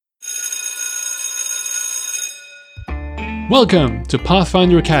Welcome to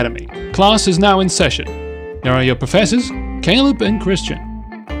Pathfinder Academy. Class is now in session. Here are your professors, Caleb and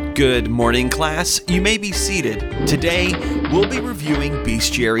Christian. Good morning, class. You may be seated. Today, we'll be reviewing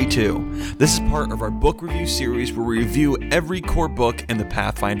Bestiary 2. This is part of our book review series where we review every core book in the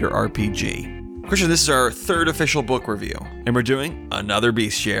Pathfinder RPG. Christian, this is our third official book review, and we're doing another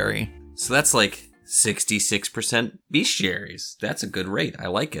Bestiary. So that's like 66% bestiaries. That's a good rate. I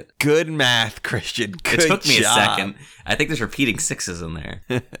like it. Good math, Christian. Good It took me job. a second. I think there's repeating sixes in there.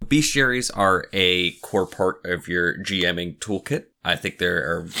 Bestiaries are a core part of your GMing toolkit. I think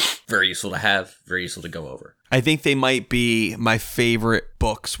they're very useful to have, very useful to go over. I think they might be my favorite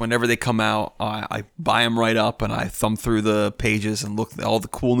books. Whenever they come out, I buy them right up and I thumb through the pages and look at all the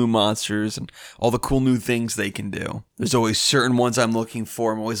cool new monsters and all the cool new things they can do. There's always certain ones I'm looking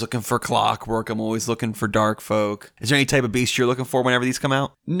for. I'm always looking for Clockwork. I'm always looking for Dark Folk. Is there any type of beast you're looking for whenever these come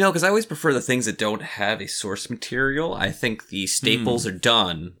out? No, because I always prefer the things that don't have a source material. I think the staples are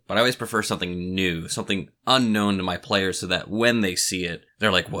done, but I always prefer something new, something unknown to my players so that when they see it,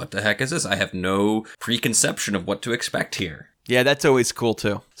 they're like, what the heck is this? I have no preconception of what to expect here. Yeah, that's always cool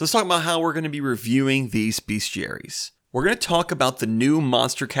too. So let's talk about how we're going to be reviewing these bestiaries. We're going to talk about the new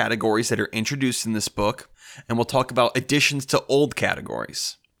monster categories that are introduced in this book, and we'll talk about additions to old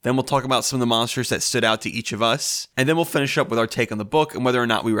categories. Then we'll talk about some of the monsters that stood out to each of us, and then we'll finish up with our take on the book and whether or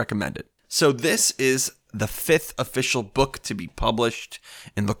not we recommend it. So this is the fifth official book to be published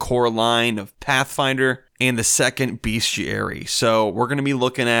in the core line of Pathfinder and the second bestiary. So we're going to be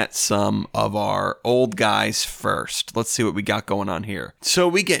looking at some of our old guys first. Let's see what we got going on here. So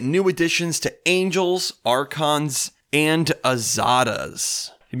we get new additions to Angels, Archons, and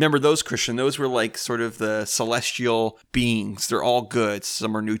Azadas. Remember those, Christian? Those were like sort of the celestial beings. They're all good.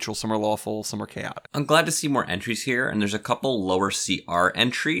 Some are neutral, some are lawful, some are chaotic. I'm glad to see more entries here, and there's a couple lower CR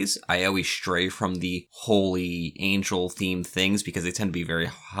entries. I always stray from the holy angel themed things because they tend to be very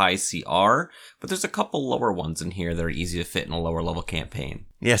high CR, but there's a couple lower ones in here that are easy to fit in a lower level campaign.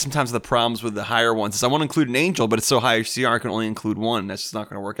 Yeah, sometimes the problems with the higher ones is I want to include an angel, but it's so high CR I can only include one. That's just not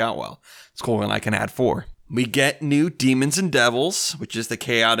going to work out well. It's cool when I can add 4. We get new Demons and Devils, which is the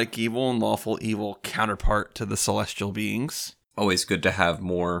chaotic evil and lawful evil counterpart to the celestial beings. Always good to have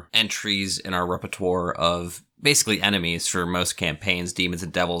more entries in our repertoire of basically enemies for most campaigns. Demons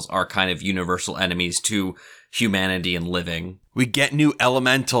and Devils are kind of universal enemies to humanity and living. We get new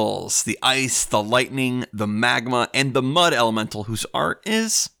elementals, the ice, the lightning, the magma, and the mud elemental, whose art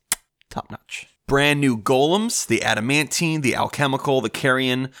is top-notch. Brand new golems, the adamantine, the alchemical, the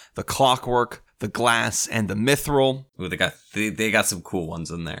carrion, the clockwork, the glass, and the mithril. Ooh, they got some cool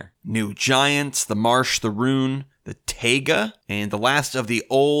ones in there. New giants, the marsh, the rune, the taiga, and the last of the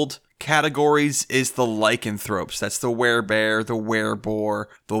old categories is the lycanthropes. That's the werebear, the wereboar,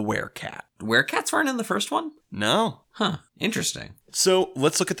 the werecat. Werecats weren't in the first one? No. Huh, interesting. So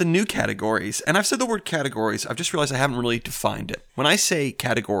let's look at the new categories. And I've said the word categories. I've just realized I haven't really defined it. When I say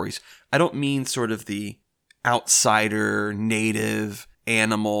categories, I don't mean sort of the outsider, native,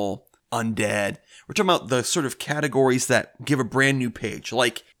 animal, undead. We're talking about the sort of categories that give a brand new page,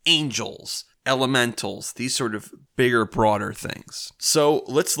 like angels, elementals, these sort of bigger, broader things. So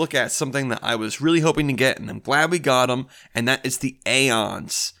let's look at something that I was really hoping to get, and I'm glad we got them, and that is the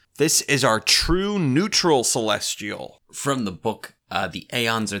Aeons. This is our true neutral celestial. From the book, the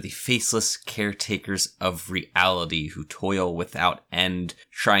Aeons are the faceless caretakers of reality who toil without end,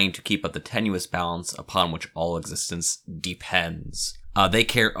 trying to keep up the tenuous balance upon which all existence depends. They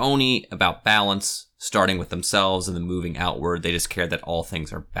care only about balance, starting with themselves and then moving outward. They just care that all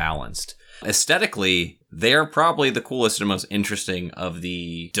things are balanced. Aesthetically, they're probably the coolest and most interesting of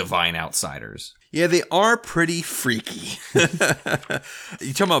the divine outsiders. Yeah, they are pretty freaky.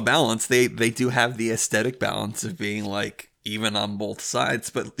 You talk about balance, they do have the aesthetic balance of being like even on both sides,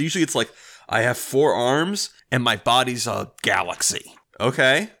 but usually it's like, I have 4 arms and my body's a galaxy.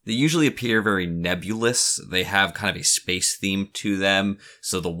 Okay. They usually appear very nebulous. They have kind of a space theme to them.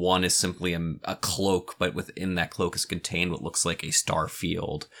 So the one is simply a cloak, but within that cloak is contained what looks like a star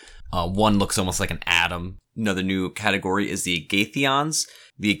field. One looks almost like an atom. Another new category is the Agathions.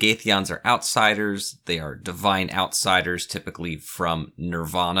 The Agathions are outsiders. They are divine outsiders, typically from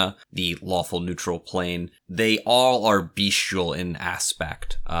Nirvana, the lawful neutral plane. They all are bestial in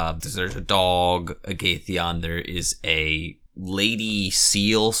aspect. There's a dog Agathion. There is a lady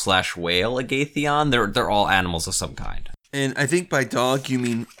seal / whale Agathion. They're all animals of some kind. And I think by dog you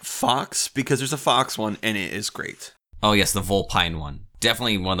mean fox, because there's a fox one and it is great. Oh yes, the Vulpine one.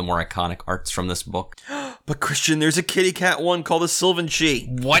 Definitely one of the more iconic arts from this book. But Christian, there's a kitty cat one called the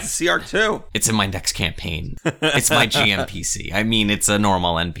Sylvanchi. What? CR2. It's in my next campaign. It's my GM PC. I mean, it's a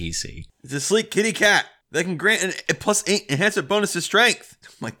normal NPC. It's a sleek kitty cat. They can grant a plus 8 enhancement bonus to strength.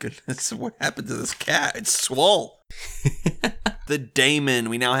 Oh my goodness, what happened to this cat? It's swole. The Daemon,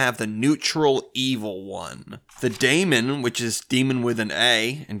 we now have the neutral evil one. The Daemon, which is demon with an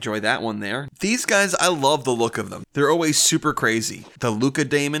A, enjoy that one there. These guys, I love the look of them. They're always super crazy. The Luca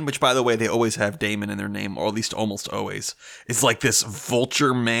Daemon, which by the way, they always have Daemon in their name, or at least almost always, is like this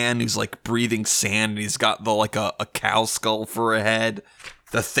vulture man who's like breathing sand, and he's got like a cow skull for a head.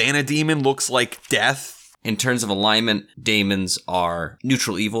 The Thanademon looks like death. In terms of alignment, daemons are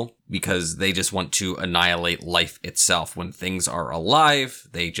neutral evil because they just want to annihilate life itself. When things are alive,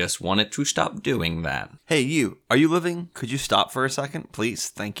 they just want it to stop doing that. Hey, you. Are you living? Could you stop for a second? Please.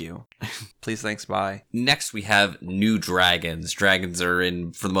 Thank you. Please, thanks. Bye. Next, we have new dragons. Dragons are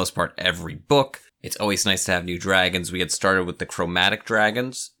in, for the most part, every book. It's always nice to have new dragons. We had started with the chromatic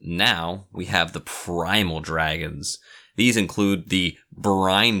dragons. Now, we have the primal dragons. These include the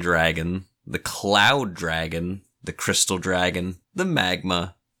brine dragon, the cloud dragon, the crystal dragon, the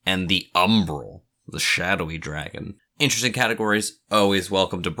magma, and the umbral, the shadowy dragon. Interesting categories, always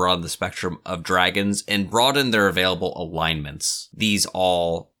welcome to broaden the spectrum of dragons and broaden their available alignments. These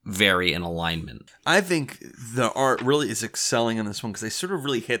all vary in alignment. I think the art really is excelling on this one because they sort of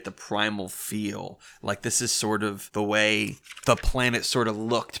really hit the primal feel. Like this is sort of the way the planet sort of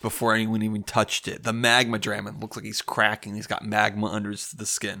looked before anyone even touched it. The magma dragon looks like he's cracking. He's got magma under the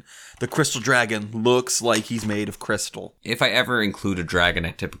skin. The crystal dragon looks like he's made of crystal. If I ever include a dragon,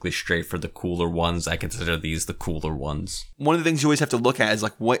 I typically stray for the cooler ones. I consider these the cooler ones. One of the things you always have to look at is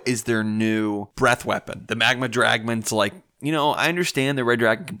like, what is their new breath weapon? The magma dragon's like, you know, I understand the red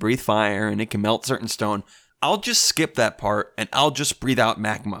dragon can breathe fire and it can melt certain stone. I'll just skip that part and I'll just breathe out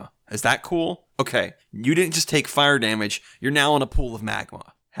magma. Is that cool? Okay, you didn't just take fire damage. You're now in a pool of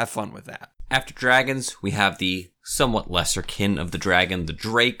magma. Have fun with that. After dragons, we have the somewhat lesser kin of the dragon, the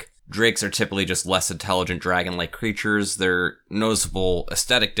drake. Drakes are typically just less intelligent dragon-like creatures. Their noticeable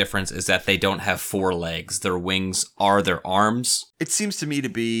aesthetic difference is that they don't have 4 legs. Their wings are their arms. It seems to me to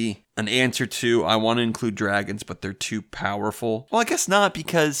be an answer to, I want to include dragons, but they're too powerful. Well, I guess not,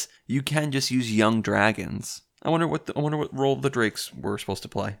 because you can just use young dragons. I wonder what role the drakes were supposed to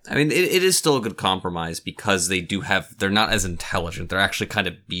play. I mean, it is still a good compromise because they're not as intelligent. They're actually kind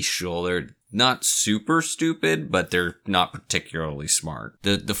of bestial. They're not super stupid, but they're not particularly smart.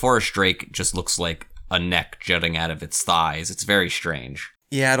 The forest drake just looks like a neck jutting out of its thighs. It's very strange.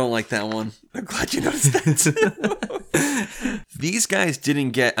 Yeah, I don't like that one. I'm glad you noticed that. These guys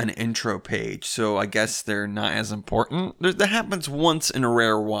didn't get an intro page, so I guess they're not as important. That happens once in a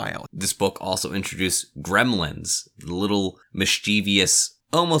rare while. This book also introduced gremlins, little mischievous,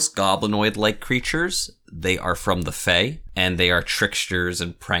 almost goblinoid-like creatures. They are from the Fae, and they are tricksters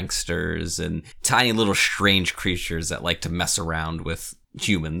and pranksters and tiny little strange creatures that like to mess around with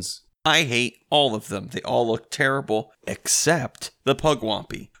humans. I hate all of them. They all look terrible, except the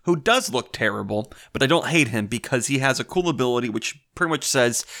Pugwampy, who does look terrible, but I don't hate him because he has a cool ability which pretty much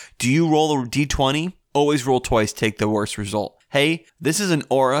says, do you roll a d20? Always roll twice, take the worst result. Hey, this is an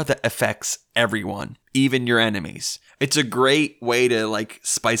aura that affects everyone, even your enemies. It's a great way to like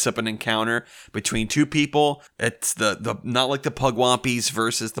spice up an encounter between two people. It's the not like the Pugwampies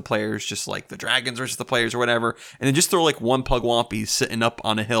versus the players, just like the dragons versus the players or whatever. And then just throw like one Pugwampy sitting up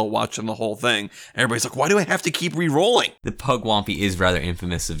on a hill watching the whole thing. And everybody's like, why do I have to keep re-rolling? The Pugwampy is rather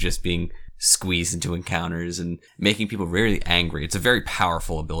infamous of just being squeezed into encounters and making people really angry. It's a very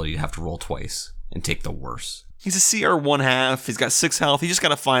powerful ability to have to roll twice and take the worst. He's a CR 1/2. He's got 6 health. You just got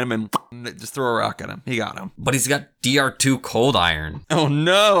to find him and just throw a rock at him. He got him. But he's got DR2 Cold Iron. Oh,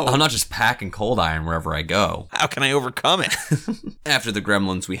 no. I'm not just packing Cold Iron wherever I go. How can I overcome it? After the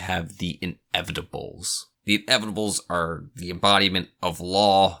gremlins, we have the Inevitables. The Inevitables are the embodiment of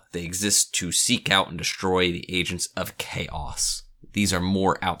law. They exist to seek out and destroy the agents of chaos. These are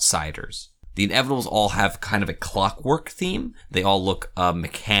more outsiders. The Inevitables all have kind of a clockwork theme. They all look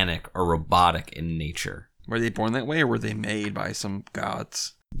mechanic or robotic in nature. Were they born that way or were they made by some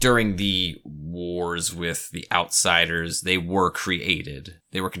gods? During the wars with the outsiders, they were created.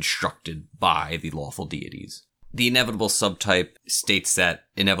 They were constructed by the lawful deities. The Inevitable subtype states that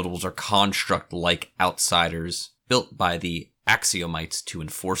Inevitables are construct-like outsiders built by the Axiomites to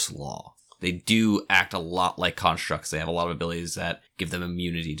enforce law. They do act a lot like constructs. They have a lot of abilities that give them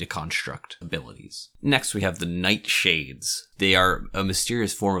immunity to construct abilities. Next, we have the Nightshades. They are a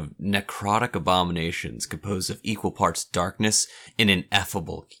mysterious form of necrotic abominations composed of equal parts darkness and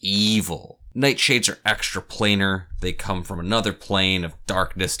ineffable evil. Nightshades are extraplanar. They come from another plane of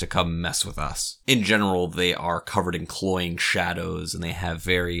darkness to come mess with us. In general, they are covered in cloying shadows and they have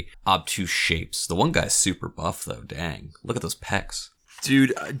very obtuse shapes. The one guy's super buff though, dang. Look at those pecs.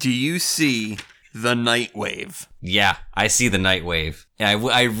 Dude, do you see the Nightwave. Yeah, I see the Nightwave.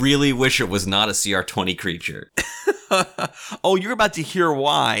 I really wish it was not a CR20 creature. Oh, you're about to hear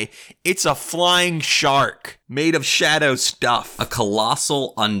why. It's a flying shark made of shadow stuff. A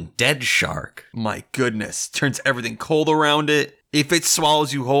colossal undead shark. My goodness. Turns everything cold around it. If it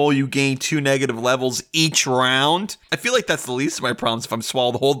swallows you whole, you gain 2 negative levels each round. I feel like that's the least of my problems if I'm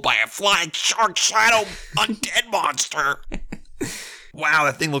swallowed whole by a flying shark shadow undead monster. Wow,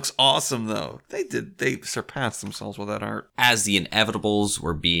 that thing looks awesome, though. They surpassed themselves with that art. As the Inevitables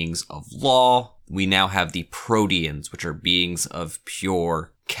were beings of law, we now have the Proteans, which are beings of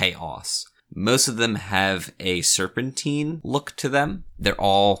pure chaos. Most of them have a serpentine look to them. They're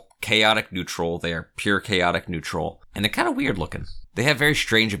all chaotic neutral. They are pure chaotic neutral. And they're kind of weird looking. They have very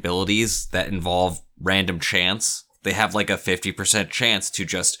strange abilities that involve random chance. They have like a 50% chance to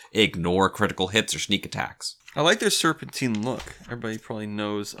just ignore critical hits or sneak attacks. I like their serpentine look. Everybody probably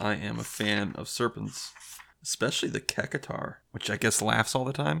knows I am a fan of serpents. Especially the Kekatar, which I guess laughs all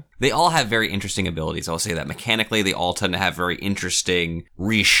the time. They all have very interesting abilities. I'll say that. Mechanically, they all tend to have very interesting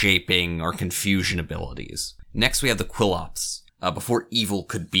reshaping or confusion abilities. Next, we have the Quillops. Before evil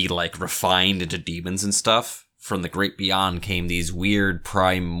could be, like, refined into demons and stuff, from the great beyond came these weird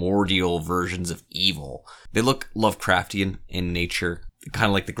primordial versions of evil. They look Lovecraftian in nature, kind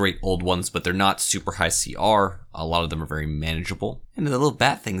of like the great old ones, but they're not super high CR. A lot of them are very manageable. And the little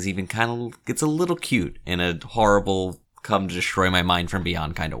bat things even kind of gets a little cute in a horrible, come to destroy my mind from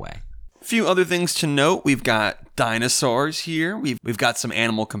beyond kind of way. A few other things to note. We've got dinosaurs here. We've got some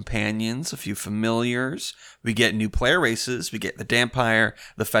animal companions, a few familiars. We get new player races. We get the Dampire,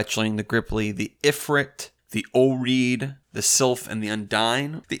 the Fetchling, the Gripply, the Ifrit, the Oreed, the Sylph, and the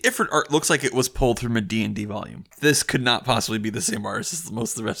Undyne. The Ifrit art looks like it was pulled from a D&D volume. This could not possibly be the same artist as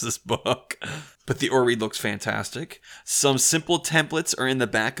most of the rest of this book. But the Oreed looks fantastic. Some simple templates are in the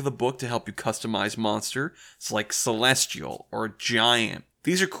back of the book to help you customize monster. It's like Celestial or Giant.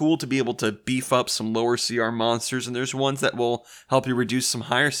 These are cool to be able to beef up some lower CR monsters, and there's ones that will help you reduce some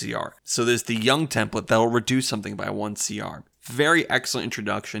higher CR. So there's the Young template that will reduce something by 1 CR. Very excellent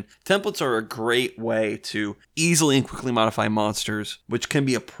introduction. Templates are a great way to easily and quickly modify monsters, which can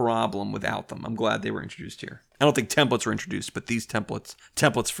be a problem without them. I'm glad they were introduced here. I don't think templates were introduced, but these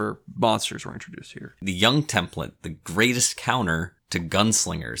templates for monsters were introduced here. The Young template, the greatest counter to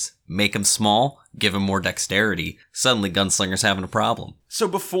gunslingers. Make them small, give them more dexterity. Suddenly gunslingers having a problem. So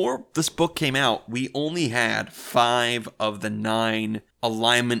before this book came out, we only had 5 of the 9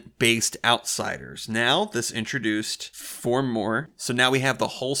 alignment-based outsiders. Now, this introduced 4 more. So now we have the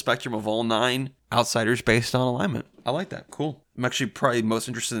whole spectrum of all 9 outsiders based on alignment. I like that. Cool. I'm actually probably most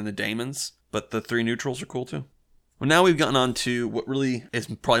interested in the daemons, but the 3 neutrals are cool too. Well, now we've gotten on to what really is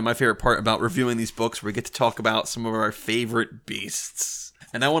probably my favorite part about reviewing these books, where we get to talk about some of our favorite beasts.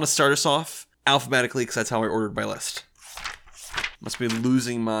 And I want to start us off alphabetically because that's how I ordered my list. Must be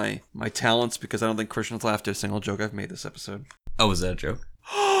losing my talents because I don't think Christian's laughed at a single joke I've made this episode. Oh, was that a joke?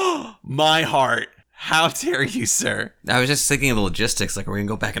 My heart. How dare you, sir? I was just thinking of the logistics, like, are we going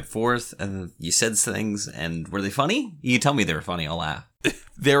to go back and forth? And you said things, and were they funny? You tell me they were funny, I'll laugh.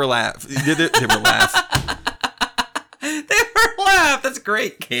 They were laugh. They were laugh. They were laugh. That's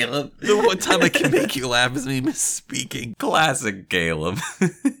great, Caleb. The one time I can make you laugh is me misspeaking. Classic Caleb.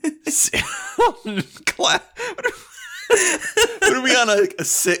 What are we on a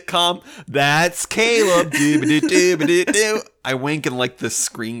sitcom? That's Caleb. Doo-ba-doo-doo-ba-doo-doo. I wink and like the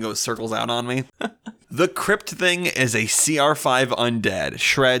screen goes circles out on me. The Crypt Thing is a CR5 undead.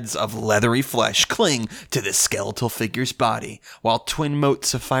 Shreds of leathery flesh cling to the skeletal figure's body, while twin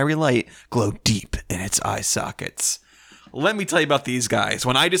motes of fiery light glow deep in its eye sockets. Let me tell you about these guys.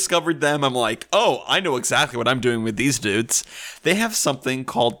 When I discovered them, I'm like, oh, I know exactly what I'm doing with these dudes. They have something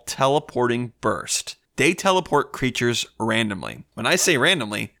called Teleporting Burst. They teleport creatures randomly. When I say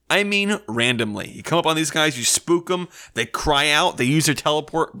randomly, I mean randomly. You come up on these guys, you spook them, they cry out, they use their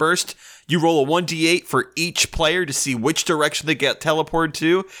teleport burst. You roll a 1d8 for each player to see which direction they get teleported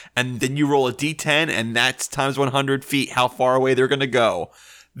to, and then you roll a d10, and that's times 100 feet how far away they're going to go.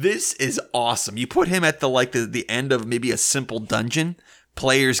 This is awesome. You put him at the end of maybe a simple dungeon.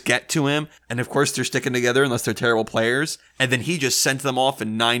 Players get to him, and of course they're sticking together unless they're terrible players, and then he just sent them off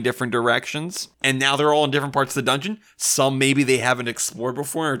in 9 different directions, and now they're all in different parts of the dungeon. Some maybe they haven't explored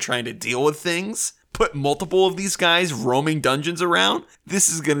before and are trying to deal with things. Put multiple of these guys roaming dungeons around. This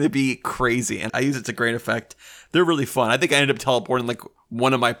is going to be crazy, and I use it to great effect. They're really fun. I think I ended up teleporting like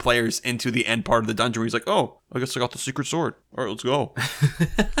one of my players into the end part of the dungeon where he's like, oh, I guess I got the secret sword. All right, let's go.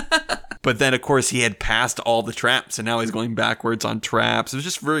 But then, of course, he had passed all the traps, and now he's going backwards on traps. It was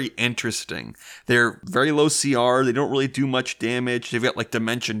just very interesting. They're very low CR. They don't really do much damage. They've got, like,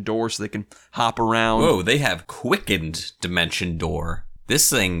 Dimension Door so they can hop around. Whoa, they have quickened Dimension Door. This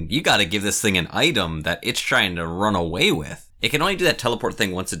thing, you gotta give this thing an item that it's trying to run away with. It can only do that teleport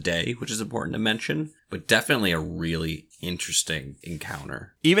thing once a day, which is important to mention, but definitely a really interesting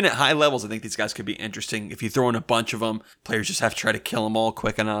encounter. Even at high levels, I think these guys could be interesting. If you throw in a bunch of them, players just have to try to kill them all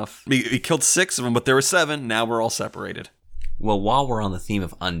quick enough. We killed 6 of them, but there were 7. Now we're all separated. Well, while we're on the theme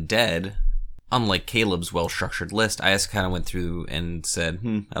of undead, unlike Caleb's well-structured list, I just kind of went through and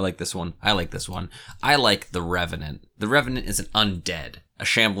said, I like this one. I like this one. I like the Revenant. The Revenant is an undead, a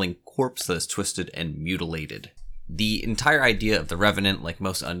shambling corpse that is twisted and mutilated. The entire idea of the Revenant, like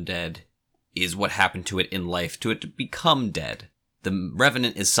most undead, is what happened to it in life, to it to become dead. The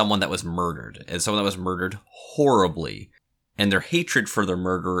Revenant is someone that was murdered, and someone that was murdered horribly. And their hatred for their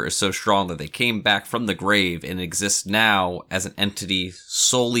murderer is so strong that they came back from the grave and exist now as an entity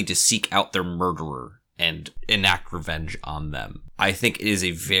solely to seek out their murderer and enact revenge on them. I think it is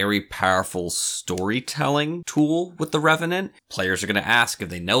a very powerful storytelling tool with the Revenant. Players are going to ask if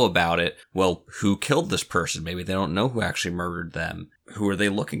they know about it, well, who killed this person? Maybe they don't know who actually murdered them. Who are they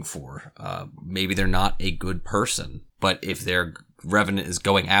looking for? Maybe they're not a good person. But if their Revenant is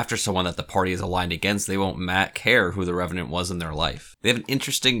going after someone that the party is aligned against, they won't care who the Revenant was in their life. They have an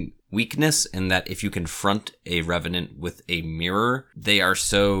interesting weakness in that if you confront a Revenant with a mirror, they are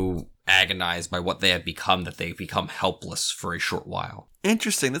so agonized by what they have become that they become helpless for a short while.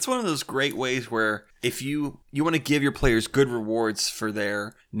 Interesting. That's one of those great ways where if you want to give your players good rewards for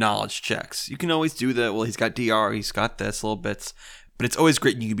their knowledge checks, you can always do that. Well, he's got DR, he's got this, little bits. But it's always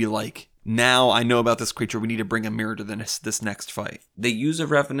great and you can be like, now I know about this creature, we need to bring a mirror to this next fight. They use a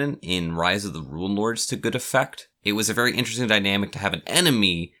Revenant in Rise of the Rune Lords to good effect. It was a very interesting dynamic to have an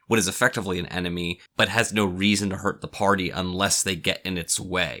enemy, what is effectively an enemy, but has no reason to hurt the party unless they get in its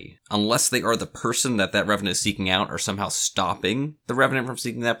way. Unless they are the person that Revenant is seeking out or somehow stopping the Revenant from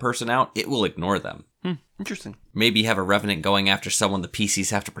seeking that person out, it will ignore them. Interesting. Maybe you have a Revenant going after someone the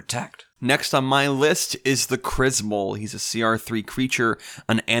PCs have to protect. Next on my list is the Crismol. He's a CR3 creature,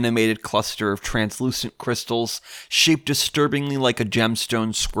 an animated cluster of translucent crystals, shaped disturbingly like a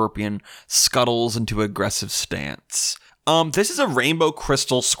gemstone scorpion, scuttles into aggressive stance. This is a rainbow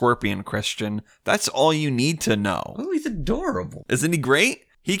crystal scorpion, Christian. That's all you need to know. Oh, he's adorable. Isn't he great?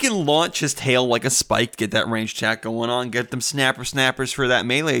 He can launch his tail like a spike, get that range attack going on, get them snappers for that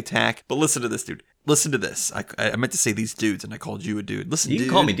melee attack. But listen to this, dude. Listen to this. I meant to say these dudes, and I called you a dude. Listen, you dude. You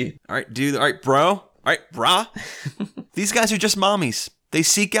can call me dude. All right, dude. All right, bro. All right, brah. These guys are just mommies. They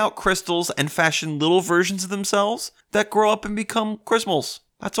seek out crystals and fashion little versions of themselves that grow up and become Crismols.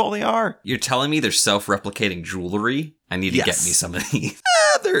 That's all they are. You're telling me they're self-replicating jewelry? I need to get me some of these.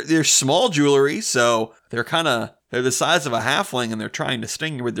 They're small jewelry, so they're the size of a halfling, and they're trying to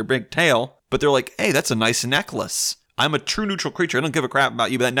sting you with their big tail. But they're like, hey, that's a nice necklace. I'm a true neutral creature. I don't give a crap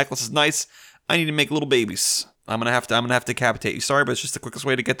about you, but that necklace is nice. I need to make little babies. I'm gonna have to decapitate you. Sorry, but it's just the quickest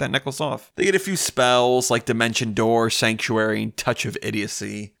way to get that necklace off. They get a few spells like Dimension Door, Sanctuary, and Touch of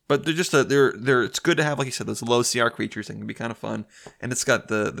Idiocy. But they're just it's good to have, like you said, those low CR creatures. They can be kind of fun. And it's got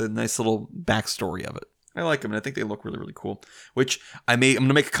the nice little backstory of it. I like them, and I think they look really, really cool. Which I'm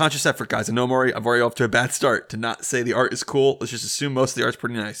gonna make a conscious effort, guys. I know I've already off to a bad start to not say the art is cool. Let's just assume most of the art's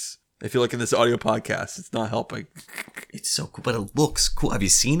pretty nice. I feel like in this audio podcast, it's not helping. It's so cool, but it looks cool. Have you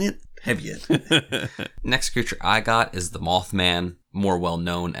seen it? Have you? Next creature I got is the Mothman, more well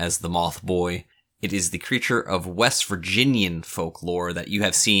known as the Moth Boy. It is the creature of West Virginian folklore that you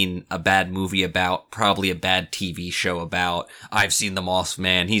have seen a bad movie about, probably a bad TV show about. I've seen the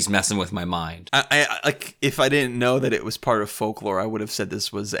Mothman. He's messing with my mind. I like, if I didn't know that it was part of folklore, I would have said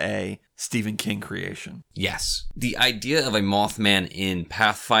this was a Stephen King creation. Yes. The idea of a Mothman in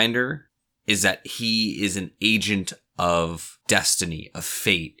Pathfinder is that he is an agent of destiny, of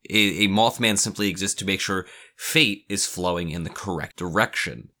fate. A Mothman simply exists to make sure fate is flowing in the correct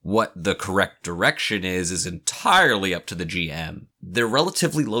direction. What the correct direction is entirely up to the GM. They're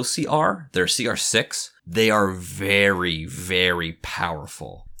relatively low CR. They're CR6. They are very, very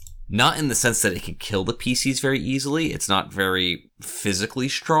powerful. Not in the sense that it can kill the PCs very easily. It's not very physically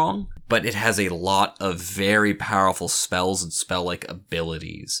strong, but it has a lot of very powerful spells and spell-like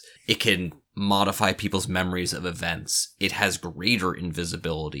abilities. It can modify people's memories of events. It has greater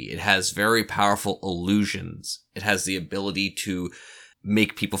invisibility. It has very powerful illusions. It has the ability to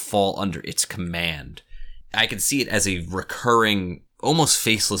make people fall under its command. I can see it as a recurring almost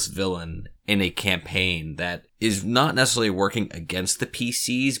faceless villain in a campaign that is not necessarily working against the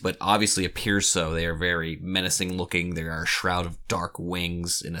PCs, but obviously appears so. They are very menacing looking. They are a shroud of dark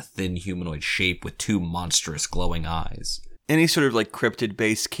wings in a thin humanoid shape with 2 monstrous glowing eyes. Any sort of like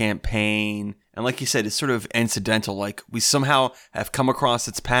cryptid-based campaign, and like you said, it's sort of incidental. Like we somehow have come across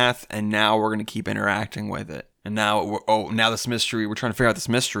its path, and now we're going to keep interacting with it. And now, now this mystery, we're trying to figure out this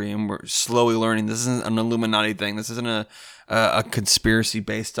mystery, and we're slowly learning this isn't an Illuminati thing. This isn't a conspiracy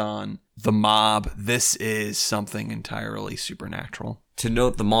based on the mob. This is something entirely supernatural. To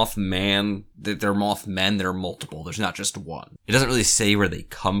note, the Mothman, they're Mothmen, there are multiple. There's not just one. It doesn't really say where they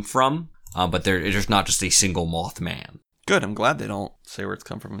come from, but there's not just a single Mothman. Good, I'm glad they don't say where it's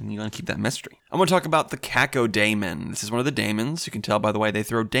come from, and you're going to keep that mystery. I'm going to talk about the Cacodemon. This is one of the daemons. You can tell by the way they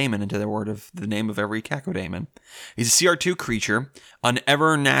throw daemon into the name of every Cacodemon. He's a CR2 creature. An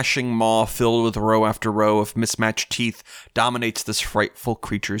ever-gnashing maw filled with row after row of mismatched teeth dominates this frightful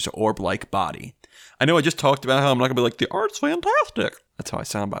creature's orb-like body. I know I just talked about how I'm not going to be like, the art's fantastic. That's how I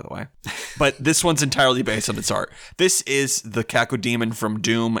sound, by the way. But this one's entirely based on its art. This is the Cacodemon from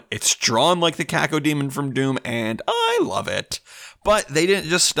Doom. It's drawn like the Cacodemon from Doom, and I love it. But they didn't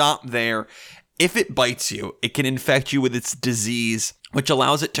just stop there. If it bites you, it can infect you with its disease, which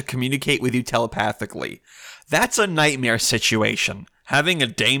allows it to communicate with you telepathically. That's a nightmare situation. Having a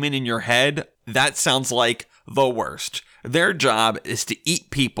daemon in your head, that sounds like the worst. Their job is to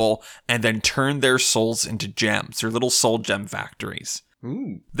eat people and then turn their souls into gems. They're little soul gem factories.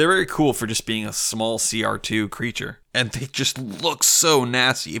 Ooh. They're very cool for just being a small CR2 creature. And they just look so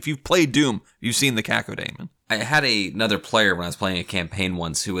nasty. If you've played Doom, you've seen the Cacodemon. I had another player when I was playing a campaign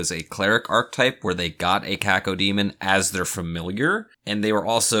once who was a cleric archetype where they got a Cacodemon as their familiar, and they were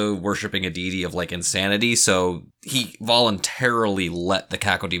also worshipping a deity of like insanity, so he voluntarily let the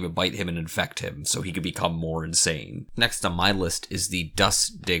Cacodemon bite him and infect him so he could become more insane. Next on my list is the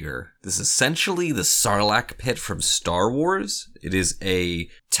Dust Digger. This is essentially the Sarlacc pit from Star Wars. It is a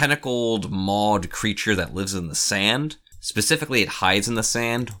tentacled, mawed creature that lives in the sand. Specifically, it hides in the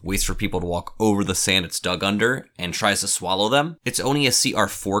sand, waits for people to walk over the sand it's dug under, and tries to swallow them. It's only a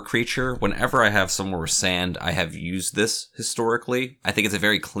CR4 creature. Whenever I have somewhere with sand, I have used this historically. I think it's a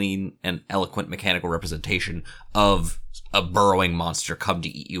very clean and eloquent mechanical representation of a burrowing monster come to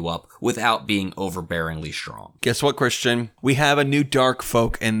eat you up without being overbearingly strong. Guess what, Christian? We have a new dark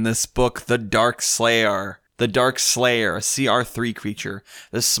folk in this book, the Dark Slayer. The Dark Slayer, a CR3 creature.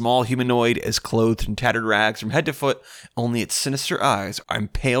 This small humanoid is clothed in tattered rags from head to foot. Only its sinister eyes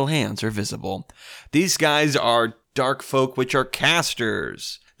and pale hands are visible. These guys are dark folk, which are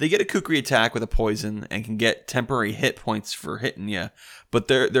casters. They get a kukri attack with a poison and can get temporary hit points for hitting you. But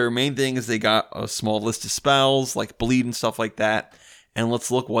their main thing is they got a small list of spells, like bleed and stuff like that. And let's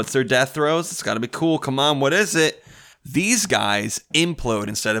look, what's their death throws? It's got to be cool. Come on, what is it? These guys implode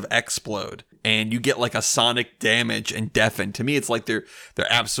instead of explode. And you get like a sonic damage and deafen. To me, it's like they're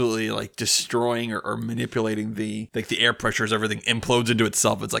absolutely like destroying or manipulating the air pressure as everything implodes into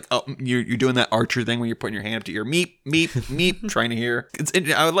itself. It's like, oh, you're doing that Archer thing when you're putting your hand up to your meep, trying to hear.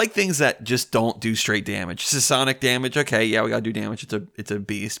 I would like things that just don't do straight damage. This is sonic damage. Okay, yeah, we gotta do damage. It's a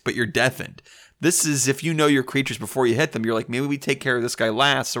beast, but you're deafened. This is if you know your creatures before you hit them. You're like, maybe we take care of this guy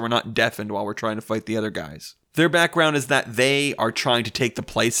last, so we're not deafened while we're trying to fight the other guys. Their background is that they are trying to take the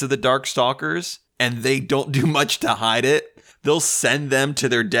place of the Darkstalkers, and they don't do much to hide it. They'll send them to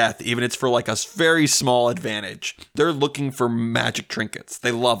their death, even if it's for like a very small advantage. They're looking for magic trinkets.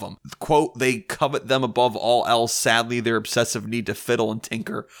 They love them. Quote, they covet them above all else. Sadly, their obsessive need to fiddle and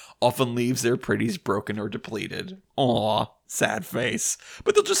tinker often leaves their pretties broken or depleted. Aw, sad face.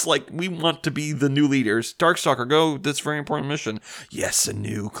 But they'll just like, we want to be the new leaders. Darkstalker, go this very important mission. Yes, a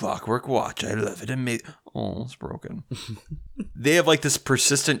new clockwork watch. I love it. Oh, it's broken. They have like this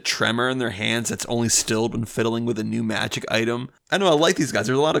persistent tremor in their hands that's only stilled when fiddling with a new magic item. I know, I like these guys.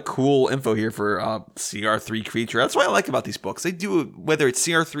 There's a lot of cool info here for CR3 creature. That's what I like about these books. They do, whether it's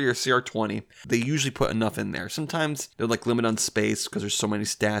CR3 or CR20, they usually put enough in there. Sometimes they're like limited on space because there's so many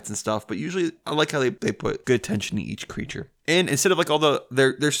stats and stuff, but usually I like how they put good attention to each creature. And instead of like all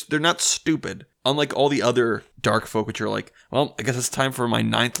they're not stupid. Unlike all the other dark folk, which are like, well, I guess it's time for my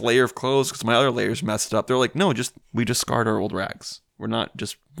 9th layer of clothes because my other layer's messed up. They're like, no, we just scarred our old rags. We're not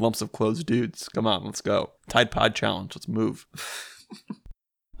just lumps of clothes dudes. Come on, let's go. Tide Pod Challenge. Let's move.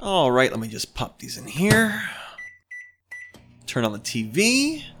 All right, let me just pop these in here. Turn on the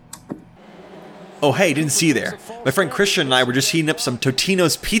TV. Oh, hey, didn't see you there. My friend Christian and I were just heating up some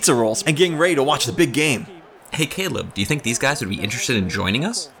Totino's pizza rolls and getting ready to watch the big game. Hey, Caleb, do you think these guys would be interested in joining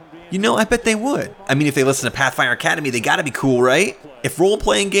us? You know, I bet they would. I mean, if they listen to Pathfinder Academy, they gotta be cool, right? If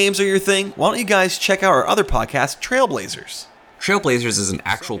role-playing games are your thing, why don't you guys check out our other podcast, Trailblazers? Trailblazers is an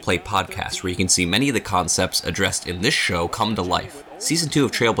actual play podcast where you can see many of the concepts addressed in this show come to life. Season 2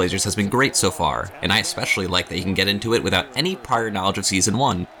 of Trailblazers has been great so far, and I especially like that you can get into it without any prior knowledge of Season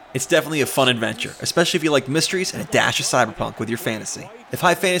 1. It's definitely a fun adventure, especially if you like mysteries and a dash of cyberpunk with your fantasy. If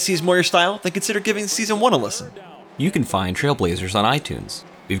high fantasy is more your style, then consider giving Season 1 a listen. You can find Trailblazers on iTunes.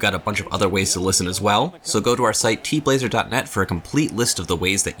 We've got a bunch of other ways to listen as well, so go to our site tblazer.net for a complete list of the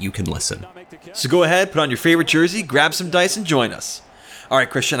ways that you can listen. So go ahead, put on your favorite jersey, grab some dice, and join us. Alright,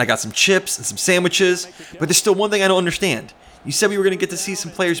 Christian, I got some chips and some sandwiches, but there's still one thing I don't understand. You said we were going to get to see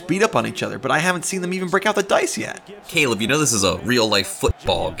some players beat up on each other, but I haven't seen them even break out the dice yet. Caleb, you know this is a real-life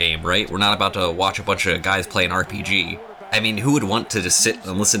football game, right? We're not about to watch a bunch of guys play an RPG. I mean, who would want to just sit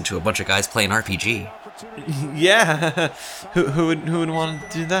and listen to a bunch of guys play an RPG? Yeah, who would want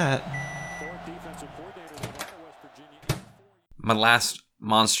to do that? My last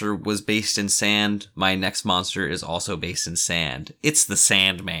monster was based in sand. My next monster is also based in sand. It's the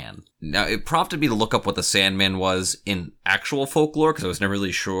Sandman. Now, it prompted me to look up what the Sandman was in actual folklore, because I was never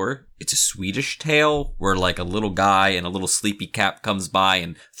really sure. It's a Swedish tale where, like, a little guy in a little sleepy cap comes by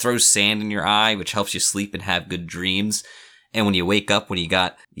and throws sand in your eye, which helps you sleep and have good dreams. And when you wake up, when you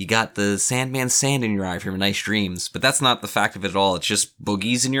got the Sandman's sand in your eye from your nice dreams. But that's not the fact of it at all. It's just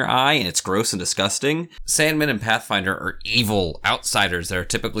boogies in your eye, and it's gross and disgusting. Sandmen and Pathfinder are evil outsiders that are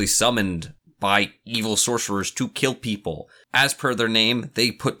typically summoned by evil sorcerers to kill people. As per their name, they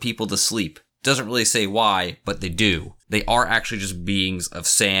put people to sleep. Doesn't really say why, but they do. They are actually just beings of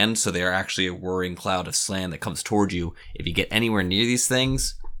sand, so they are actually a whirring cloud of sand that comes toward you. If you get anywhere near these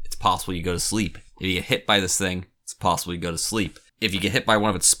things, it's possible you go to sleep. If you get hit by this thing, it's possible you go to sleep. If you get hit by one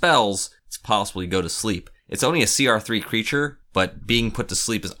of its spells, it's possible you go to sleep. It's only a CR3 creature, but being put to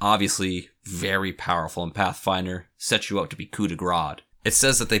sleep is obviously very powerful in Pathfinder. Sets you up to be coup de grace. It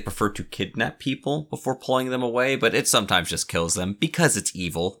says that they prefer to kidnap people before pulling them away, but it sometimes just kills them because it's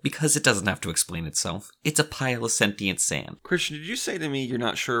evil, because it doesn't have to explain itself. It's a pile of sentient sand. Christian, did you say to me you're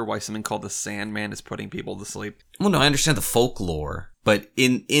not sure why something called the Sandman is putting people to sleep? Well, no, I understand the folklore, but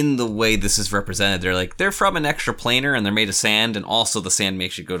in the way this is represented, they're from an extra planar and they're made of sand, and also the sand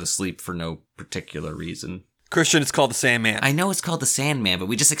makes you go to sleep for no particular reason. Christian, it's called the Sandman. I know it's called the Sandman, but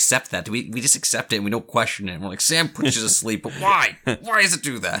we just accept that. We just accept it and we don't question it. We're like, sand puts you to sleep, but why? Why does it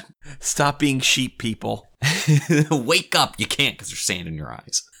do that? Stop being sheep, people. Wake up. You can't because there's sand in your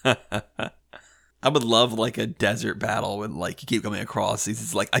eyes. I would love like a desert battle when like you keep coming across these.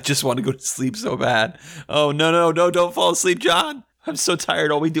 It's like, I just want to go to sleep so bad. Oh, no, don't fall asleep, John. I'm so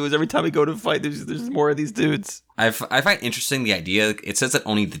tired. All we do is every time we go to fight, there's more of these dudes. I find interesting the idea. It says that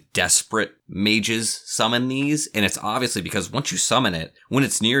only the desperate mages summon these, and it's obviously because once you summon it, when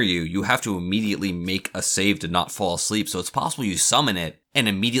it's near you, you have to immediately make a save to not fall asleep. So it's possible you summon it and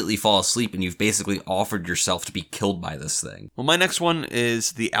immediately fall asleep, and you've basically offered yourself to be killed by this thing. Well, my next one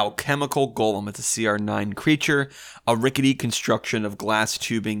is the Alchemical Golem. It's a CR9 creature. A rickety construction of glass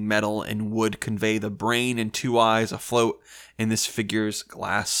tubing, metal, and wood convey the brain and two eyes afloat in this figure's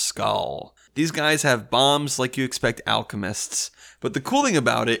glass skull. These guys have bombs like you expect alchemists, but the cool thing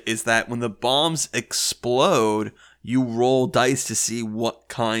about it is that when the bombs explode, you roll dice to see what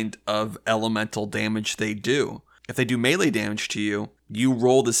kind of elemental damage they do. If they do melee damage to you, you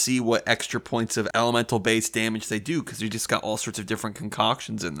roll to see what extra points of elemental base damage they do, because you just got all sorts of different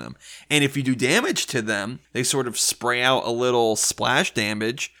concoctions in them. And if you do damage to them, they sort of spray out a little splash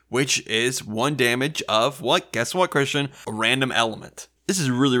damage, which is 1 damage of what? Guess what, Christian? A random element. This is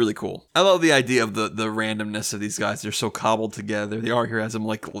really, really cool. I love the idea of the randomness of these guys. They're so cobbled together. The art here has them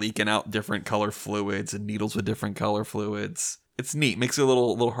like leaking out different color fluids and needles with different color fluids. It's neat. Makes it a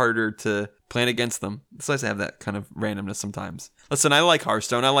little harder to plan against them. It's nice to have that kind of randomness sometimes. Listen, I like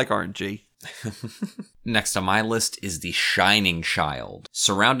Hearthstone. I like RNG. Next on my list is the Shining Child.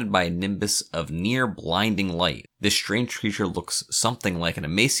 Surrounded by a nimbus of near blinding light, this strange creature looks something like an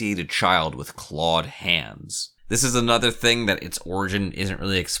emaciated child with clawed hands. This is another thing that its origin isn't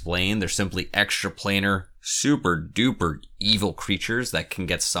really explained. They're simply extraplanar, super duper evil creatures that can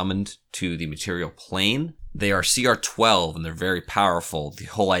get summoned to the material plane. They are CR12 and they're very powerful. The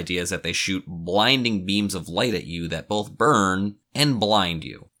whole idea is that they shoot blinding beams of light at you that both burn and blind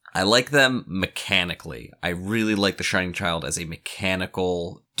you. I like them mechanically. I really like the Shining Child as a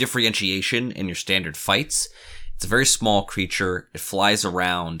mechanical differentiation in your standard fights. It's a very small creature. It flies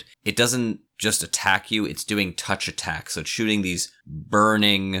around. It doesn't just attack you. It's doing touch attacks. So it's shooting these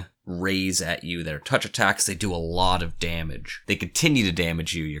burning rays at you that are touch attacks. They do a lot of damage. They continue to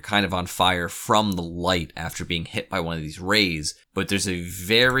damage you. You're kind of on fire from the light after being hit by one of these rays, but there's a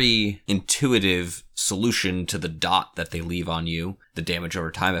very intuitive solution to the dot that they leave on you, the damage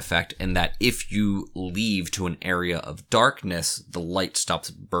over time effect, and that if you leave to an area of darkness, the light stops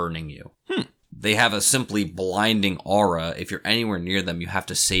burning you. They have a simply blinding aura. If you're anywhere near them, you have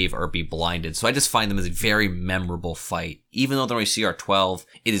to save or be blinded. So I just find them as a very memorable fight. Even though they're only CR 12,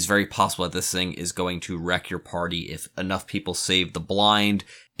 it is very possible that this thing is going to wreck your party if enough people save the blind,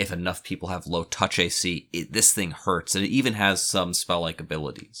 if enough people have low touch AC. This thing hurts, and it even has some spell-like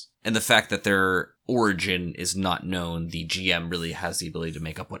abilities. And the fact that their origin is not known, the GM really has the ability to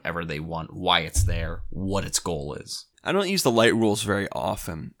make up whatever they want, why it's there, what its goal is. I don't use the light rules very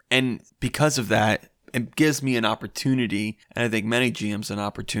often, and because of that, it gives me an opportunity, and I think many GMs an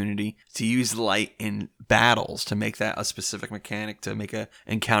opportunity, to use light in battles to make that a specific mechanic to make an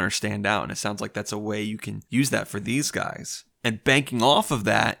encounter stand out, and it sounds like that's a way you can use that for these guys. And banking off of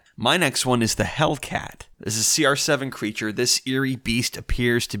that, my next one is the Hellcat. This is a CR7 creature. This eerie beast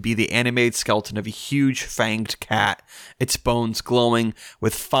appears to be the animated skeleton of a huge fanged cat, its bones glowing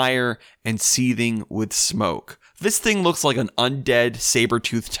with fire and seething with smoke. This thing looks like an undead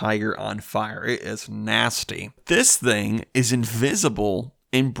saber-toothed tiger on fire. It is nasty. This thing is invisible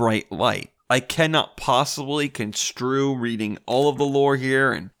in bright light. I cannot possibly construe, reading all of the lore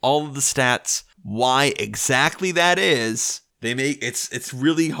here and all of the stats, why exactly that is. They make it's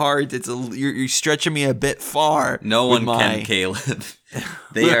really hard. You're stretching me a bit far. No one can, Caleb.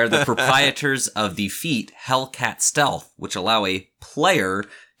 They are the proprietors of the feat Hellcat Stealth, which allow a player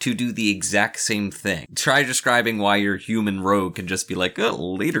to do the exact same thing. Try describing why your human rogue can just be like,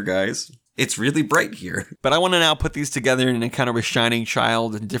 oh, later, guys. It's really bright here. But I want to now put these together in an encounter with Shining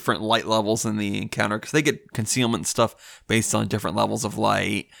Child and different light levels in the encounter, because they get concealment and stuff based on different levels of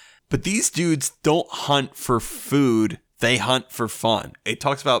light. But these dudes don't hunt for food. They hunt for fun. It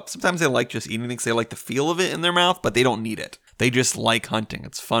talks about sometimes they like just eating things. They like the feel of it in their mouth, but they don't need it. They just like hunting.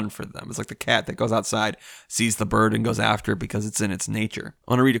 It's fun for them. It's like the cat that goes outside, sees the bird, and goes after it because it's in its nature.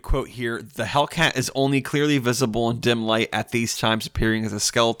 I want to read a quote here. The Hellcat is only clearly visible in dim light at these times, appearing as a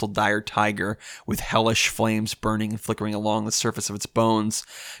skeletal dire tiger with hellish flames burning and flickering along the surface of its bones.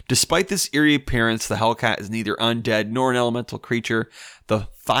 Despite this eerie appearance, the Hellcat is neither undead nor an elemental creature. The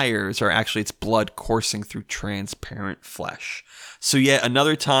fires are actually its blood coursing through transparent flesh. So yet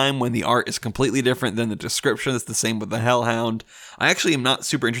another time when the art is completely different than the description. It's the same with the Hellhound. I actually am not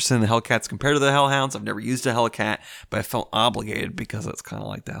super interested in the Hellcats compared to the Hellhounds. I've never used a Hellcat, but I felt obligated because it's kind of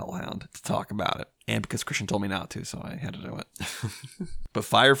like the Hellhound to talk about it. And because Christian told me not to, so I had to do it. But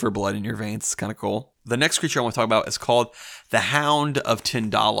fire for blood in your veins is kind of cool. The next creature I want to talk about is called the Hound of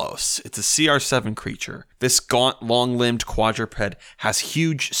Tindalos. It's a CR7 creature. This gaunt, long-limbed quadruped has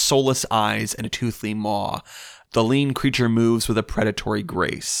huge, soulless eyes and a toothy maw. The lean creature moves with a predatory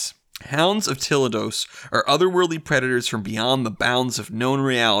grace. Hounds of Tindalos are otherworldly predators from beyond the bounds of known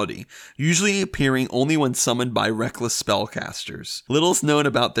reality, usually appearing only when summoned by reckless spellcasters. Little is known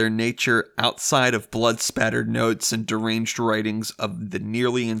about their nature outside of blood-spattered notes and deranged writings of the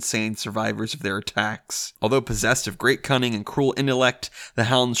nearly insane survivors of their attacks. Although possessed of great cunning and cruel intellect, the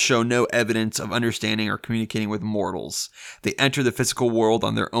hounds show no evidence of understanding or communicating with mortals. They enter the physical world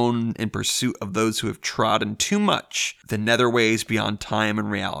on their own in pursuit of those who have trodden too much the netherways beyond time and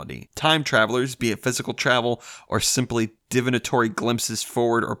reality. Time travelers, be it physical travel or simply divinatory glimpses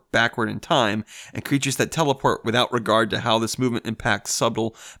forward or backward in time, and creatures that teleport without regard to how this movement impacts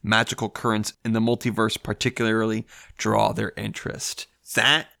subtle magical currents in the multiverse particularly draw their interest.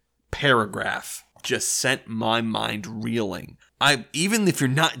 That paragraph just sent my mind reeling. Even if you're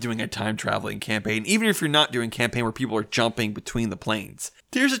not doing a time traveling campaign, even if you're not doing a campaign where people are jumping between the planes,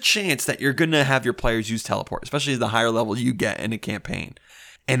 there's a chance that you're going to have your players use teleport, especially the higher level you get in a campaign.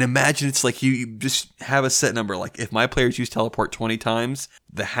 And imagine it's like you just have a set number. Like if my players use teleport 20 times,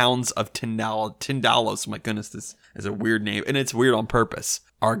 the Hounds of Tindalos, my goodness, this is a weird name, and it's weird on purpose,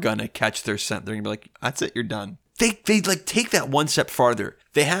 are going to catch their scent. They're going to be like, that's it, you're done. They like take that one step farther.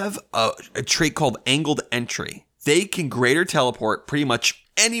 They have a trait called Angled Entry. They can greater teleport pretty much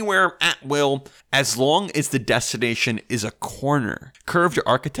anywhere at will as long as the destination is a corner. Curved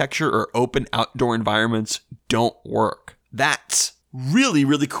architecture or open outdoor environments don't work. That's really,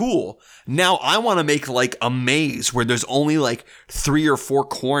 really cool. Now I want to make like a maze where there's only like 3 or 4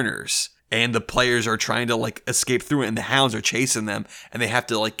 corners and the players are trying to like escape through it and the hounds are chasing them and they have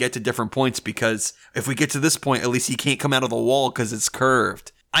to like get to different points because if we get to this point, at least he can't come out of the wall because it's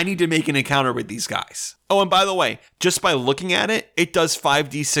curved. I need to make an encounter with these guys. Oh, and by the way, just by looking at it, it does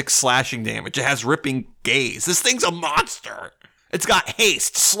 5d6 slashing damage. It has ripping gaze. This thing's a monster. It's got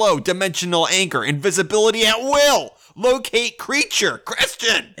haste, slow, dimensional anchor, invisibility at will, locate creature.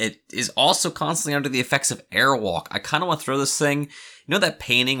 Christian! It is also constantly under the effects of airwalk. I kind of want to throw this thing, you know that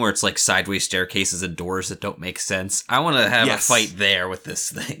painting where it's like sideways staircases and doors that don't make sense? I want to have a fight there with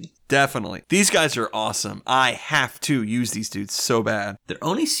this thing. Definitely. These guys are awesome. I have to use these dudes so bad. They're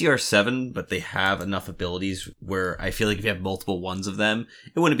only CR7, but they have enough abilities where I feel like if you have multiple ones of them,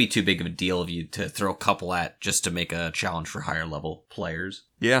 it wouldn't be too big of a deal of you to throw a couple at just to make a challenge for higher level players.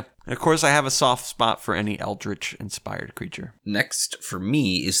 Yeah. And of course, I have a soft spot for any Eldritch-inspired creature. Next for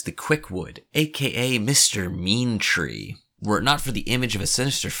me is the Quickwood, aka Mr. Mean Tree. Were it not for the image of a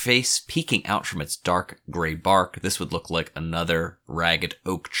sinister face peeking out from its dark gray bark, this would look like another ragged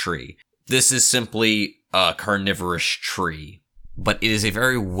oak tree. This is simply a carnivorous tree, but it is a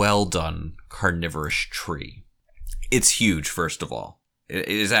very well done carnivorous tree. It's huge, first of all. It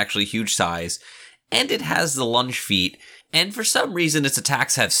is actually huge size, and it has the lunge feet, and for some reason its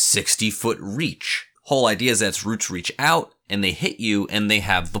attacks have 60-foot reach. Whole idea is that its roots reach out, and they hit you, and they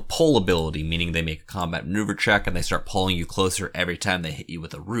have the pull ability, meaning they make a combat maneuver check, and they start pulling you closer every time they hit you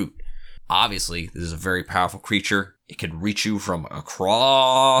with a root. Obviously, this is a very powerful creature. It can reach you from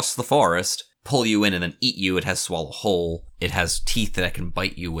across the forest, pull you in, and then eat you. It has swallow whole. It has teeth that it can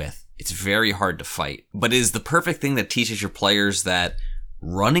bite you with. It's very hard to fight, but it is the perfect thing that teaches your players that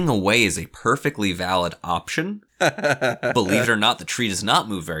running away is a perfectly valid option. Believe it or not, the tree does not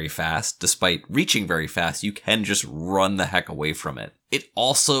move very fast. Despite reaching very fast, you can just run the heck away from it. It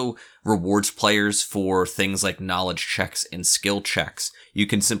also rewards players for things like knowledge checks and skill checks. You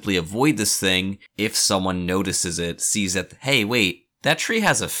can simply avoid this thing if someone notices it, sees that, hey, wait, that tree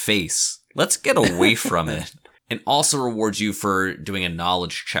has a face. Let's get away from it. And also rewards you for doing a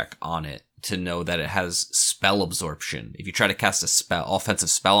knowledge check on it to know that it has spell absorption. If you try to cast a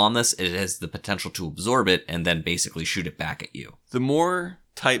offensive spell on this, it has the potential to absorb it and then basically shoot it back at you. The more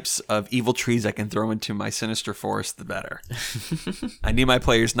types of evil trees I can throw into my Sinister Forest, the better. I need my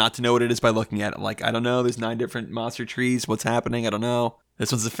players not to know what it is by looking at it. Like, I don't know, there's 9 different monster trees. What's happening? I don't know.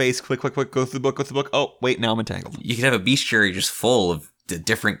 This one's the face. Quick, go through the book. Oh, wait, now I'm entangled. You could have a bestiary just full of the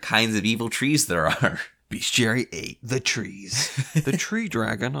different kinds of evil trees there are. Bestiary 8, the trees. The tree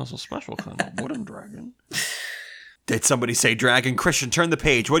dragon is a special kind of wooden dragon. Did somebody say dragon? Christian, turn the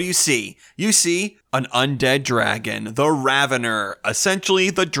page. What do you see? You see an undead dragon, the Ravener, essentially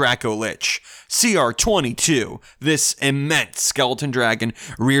the Dracolich. CR22, this immense skeleton dragon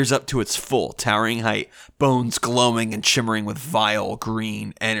rears up to its full towering height, bones glowing and shimmering with vile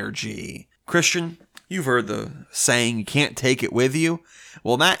green energy. Christian, you've heard the saying, you can't take it with you.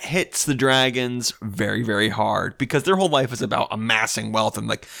 Well, that hits the dragons very, very hard because their whole life is about amassing wealth and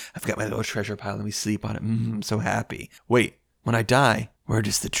like, I've got my little treasure pile, let me sleep on it. I'm so happy. Wait, when I die, where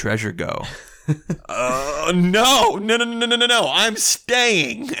does the treasure go? No. I'm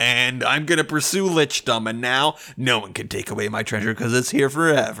staying and I'm going to pursue lichdom, and now no one can take away my treasure because it's here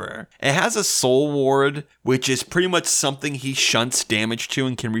forever. It has a soul ward, which is pretty much something he shunts damage to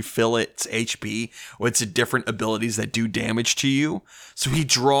and can refill its HP with different abilities that do damage to you. So he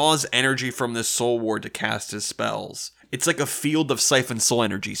draws energy from this soul ward to cast his spells. It's like a field of siphoned soul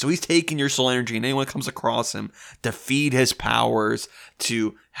energy. So he's taking your soul energy and anyone comes across him to feed his powers,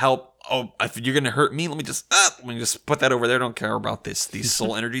 to help. Oh, if you're going to hurt me, let me just put that over there. I don't care about these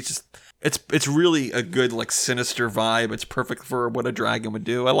soul energies. Just it's really a good, like, sinister vibe. It's perfect for what a dragon would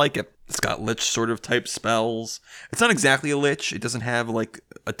do. I like it. It's got lich sort of type spells. It's not exactly a lich. It doesn't have like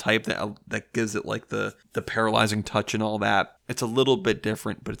a type that gives it like the paralyzing touch and all that. It's a little bit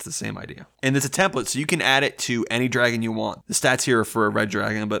different, but it's the same idea. And it's a template, so you can add it to any dragon you want. The stats here are for a red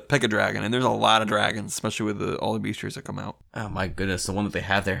dragon, but pick a dragon. And there's a lot of dragons, especially with all the bestiaries that come out. Oh my goodness, the one that they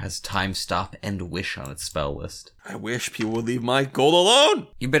have there has time, stop, and wish on its spell list. I wish people would leave my gold alone.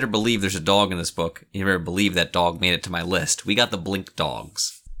 You better believe there's a dog in this book. You better believe that dog made it to my list. We got the Blink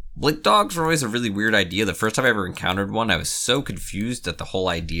dogs. Blink dogs were always a really weird idea. The first time I ever encountered one, I was so confused at the whole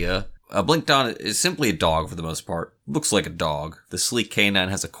idea. A blink dog is simply a dog for the most part. Looks like a dog. The sleek canine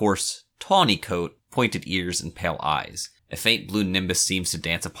has a coarse, tawny coat, pointed ears, and pale eyes. A faint blue nimbus seems to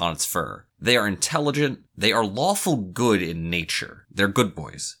dance upon its fur. They are intelligent. They are lawful good in nature. They're good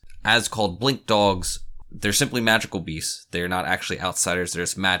boys. As called blink dogs, they're simply magical beasts. They are not actually outsiders. They're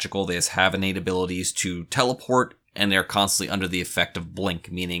just magical. They just have innate abilities to teleport, and they're constantly under the effect of blink,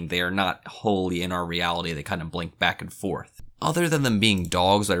 meaning they are not wholly in our reality. They kind of blink back and forth. Other than them being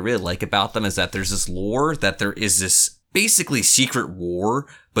dogs, what I really like about them is that there's this lore that there is this basically secret war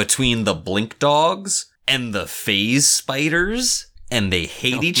between the blink dogs and the phase spiders. and they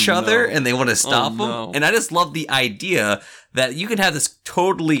hate each other and they want to stop them. And I just love the idea that you can have this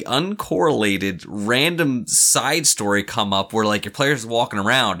totally uncorrelated random side story come up where like your player's walking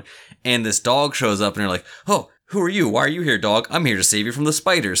around and this dog shows up and you're like, oh, who are you? Why are you here, dog? I'm here to save you from the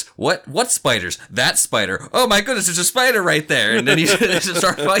spiders. What? What spiders? That spider. Oh my goodness, there's a spider right there. And then you just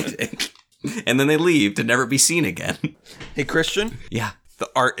start fighting. And then they leave to never be seen again. Hey, Christian? Yeah. The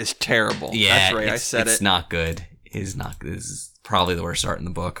art is terrible. Yeah, that's right. I said it's not good. It is not good. This is probably the worst art in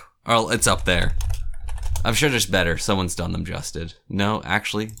the book. Oh, it's up there. I'm sure there's better. Someone's done them justice. No,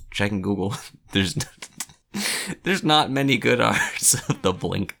 actually, checking Google. There's not many good arts of the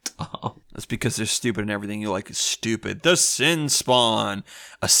Blink Dog. That's because they're stupid and everything you like is stupid. The Sin Spawn,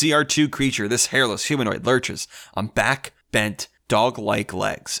 a CR2 creature. This hairless humanoid lurches on back bent dog-like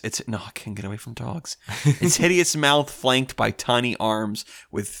legs. I can't get away from dogs. Its hideous mouth flanked by tiny arms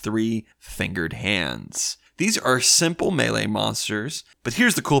with 3 fingered hands. These are simple melee monsters, but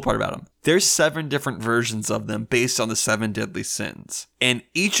here's the cool part about them. There's 7 different versions of them based on the 7 deadly sins. And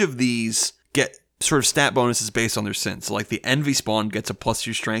each of these get sort of stat bonuses based on their sins. So like the Envy Spawn gets a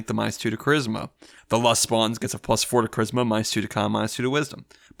 +2 strength, a -2 to charisma. The Lust Spawns gets a +4 to charisma, -2 to con, -2 to wisdom.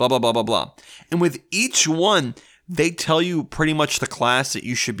 Blah, blah, blah, blah, blah. And with each one, they tell you pretty much the class that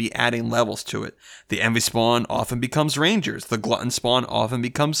you should be adding levels to it. The Envy Spawn often becomes Rangers. The Glutton Spawn often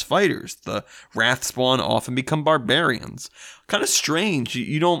becomes Fighters. The Wrath Spawn often become Barbarians. Kind of strange.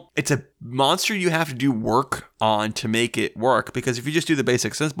 It's a monster you have to do work on to make it work, because if you just do the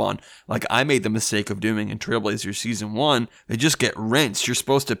basic Sin Spawn, like I made the mistake of doing in Trailblazer Season 1, they just get rinsed. You're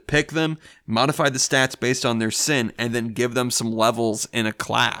supposed to pick them, modify the stats based on their sin, and then give them some levels in a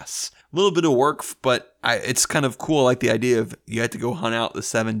class. A little bit of work, but it's kind of cool. I like the idea of you had to go hunt out the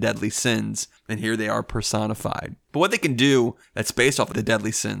 7 deadly sins, and here they are personified. But what they can do that's based off of the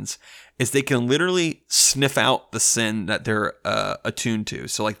deadly sins is they can literally sniff out the sin that they're attuned to.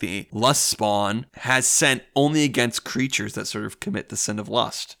 So like the Lust Spawn has scent only against creatures that sort of commit the sin of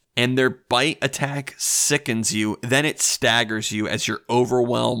lust. And their bite attack sickens you, then it staggers you as you're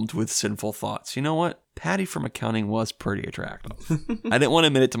overwhelmed with sinful thoughts. You know what? Patty from accounting was pretty attractive. I didn't want to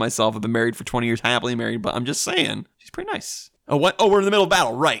admit it to myself. I've been married for 20 years, happily married, but I'm just saying, she's pretty nice. Oh, what? Oh, we're in the middle of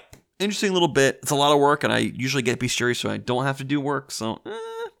battle. Right. Interesting little bit. It's a lot of work, and I usually get bestiary, so I don't have to do work, so,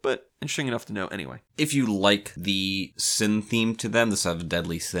 but interesting enough to know anyway. If you like the sin theme to them, the 7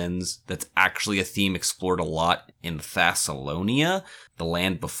 deadly sins, that's actually a theme explored a lot in Thessalonia, the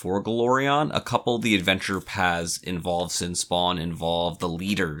land before Golarion. A couple of the adventure paths involve Sin Spawn, involve the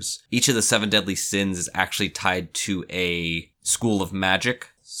leaders. Each of the 7 deadly sins is actually tied to a school of magic.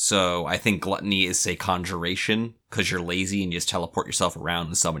 So I think gluttony is, say, conjuration, because you're lazy and you just teleport yourself around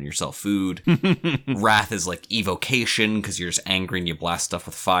and summon yourself food. Wrath is like evocation, because you're just angry and you blast stuff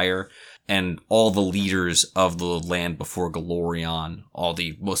with fire. And all the leaders of the land before Golarion, all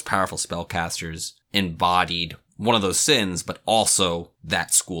the most powerful spellcasters, embodied one of those sins, but also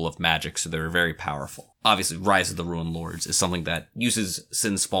that school of magic, so they're very powerful. Obviously, Rise of the Ruined Lords is something that uses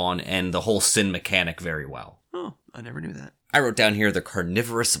Sin Spawn and the whole sin mechanic very well. Oh, I never knew that. I wrote down here the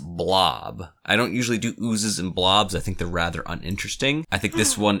Carnivorous Blob. I don't usually do oozes and blobs. I think they're rather uninteresting. I think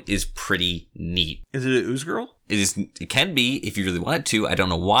this one is pretty neat. Is it an ooze girl? It can be if you really wanted to. I don't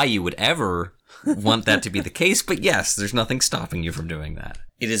know why you would ever want that to be the case, but yes, there's nothing stopping you from doing that.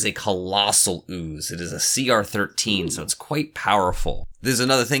 It is a colossal ooze. It is a CR13, so it's quite powerful. There's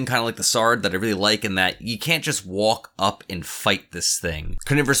another thing kind of like the Sard that I really like in that you can't just walk up and fight this thing.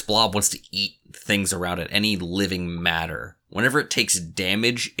 Carnivorous Blob wants to eat things around it, any living matter. Whenever it takes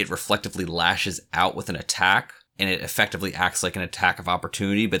damage, it reflectively lashes out with an attack, and it effectively acts like an attack of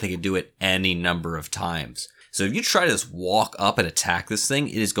opportunity, but they can do it any number of times. So if you try to just walk up and attack this thing,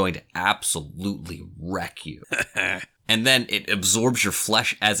 it is going to absolutely wreck you. And then it absorbs your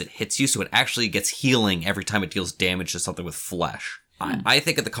flesh as it hits you, so it actually gets healing every time it deals damage to something with flesh. I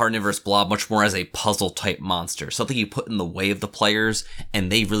think of the Carnivorous Blob much more as a puzzle-type monster, something you put in the way of the players,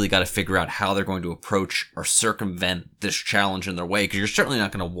 and they really got to figure out how they're going to approach or circumvent this challenge in their way, because you're certainly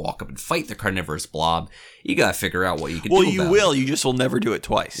not going to walk up and fight the Carnivorous Blob. You got to figure out what you can do about it. Well, you will. You just will never do it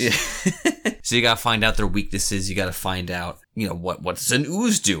twice. Yeah. So you got to find out their weaknesses. You got to find out, what does an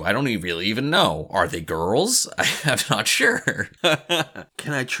ooze do? I don't really even know. Are they girls? I'm not sure.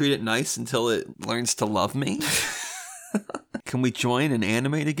 Can I treat it nice until it learns to love me? Can we join an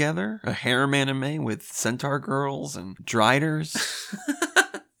anime together? A harem anime with centaur girls and driders?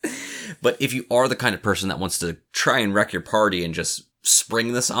 But if you are the kind of person that wants to try and wreck your party and just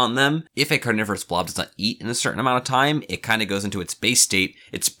spring this on them. If a carnivorous blob does not eat in a certain amount of time, it kind of goes into its base state.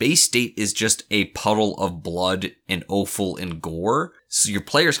 Its base state is just a puddle of blood and offal and gore. So your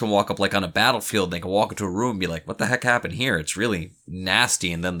players can walk up like on a battlefield, they can walk into a room and be like, what the heck happened here? It's really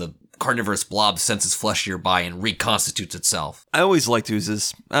nasty. And then the carnivorous blob senses flesh nearby and reconstitutes itself. I always liked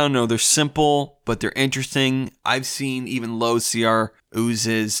oozes. I don't know, they're simple, but they're interesting. I've seen even low CR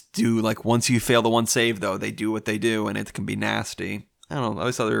oozes do, like, once you fail the one save, though, they do what they do, and it can be nasty. I don't know, I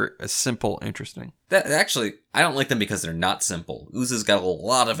always thought they were simple, interesting. Actually, I don't like them because they're not simple. Oozes got a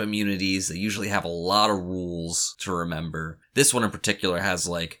lot of immunities. They usually have a lot of rules to remember. This one in particular has,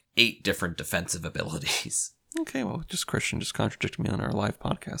 like, 8 different defensive abilities. Okay, well, Christian just contradicted me on our live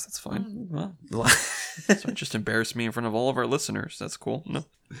podcast. That's fine. So just embarrass me in front of all of our listeners. That's cool. No.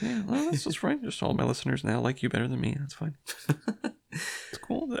 Yeah, well, that's just right. Just all my listeners now like you better than me. That's fine. It's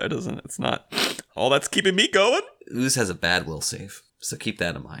cool. It's not all that's keeping me going. Ooze has a bad will save, so keep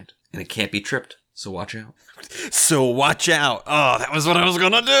that in mind. And it can't be tripped, so watch out. So watch out. Oh, that was what I was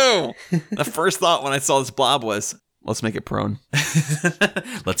going to do. The first thought when I saw this blob was, let's make it prone.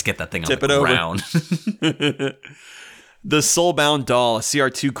 Let's get that thing Tip on the it ground. The Soulbound Doll, a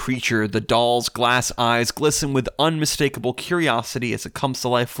CR2 creature. The doll's glass eyes glisten with unmistakable curiosity as it comes to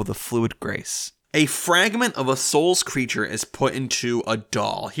life with a fluid grace. A fragment of a soul's creature is put into a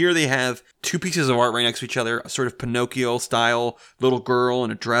doll. Here they have 2 pieces of art right next to each other, a sort of Pinocchio-style little girl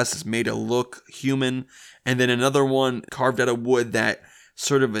in a dress is made to look human, and then another one carved out of wood that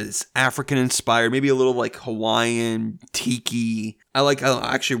sort of is African-inspired, maybe a little like Hawaiian, tiki. I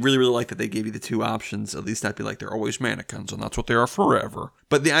actually really, really like that they gave you the 2 options. At least I'd be like, they're always mannequins, and that's what they are forever.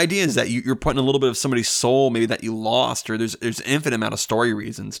 But the idea is that you're putting a little bit of somebody's soul, maybe that you lost, or there's an infinite amount of story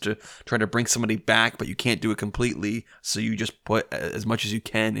reasons to try to bring somebody back, but you can't do it completely. So you just put as much as you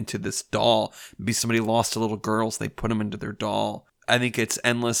can into this doll. Maybe somebody lost a little girl, so they put them into their doll. I think it's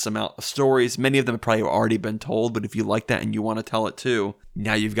endless amount of stories. Many of them have probably already been told, but if you like that and you want to tell it too,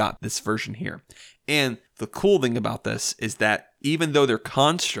 now you've got this version here. And the cool thing about this is that even though they're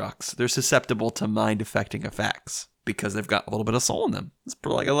constructs, they're susceptible to mind-affecting effects because they've got a little bit of soul in them. It's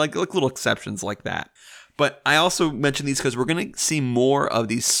like little exceptions like that. But I also mention these because we're going to see more of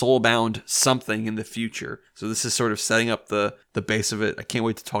these soulbound something in the future. So this is sort of setting up the base of it. I can't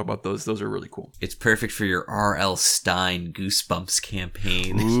wait to talk about those. Those are really cool. It's perfect for your R.L. Stine Goosebumps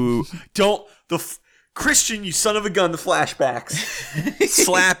campaign. Ooh, Christian, you son of a gun, the flashbacks.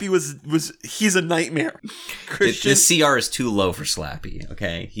 Slappy he's a nightmare. Christian. The CR is too low for Slappy,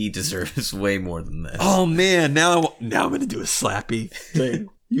 okay? He deserves way more than this. Oh man, now I'm going to do a Slappy thing.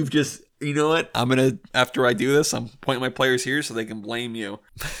 You know what? After I do this, I'm pointing my players here so they can blame you.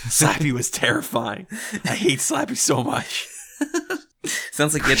 Slappy was terrifying. I hate Slappy so much.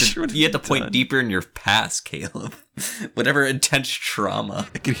 Sounds like you had to point deeper in your past, Caleb. Whatever intense trauma.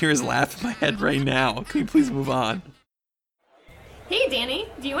 I can hear his laugh in my head right now. Can you please move on? Hey, Danny.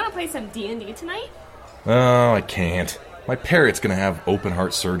 Do you want to play some D&D tonight? Oh, I can't. My parrot's gonna have open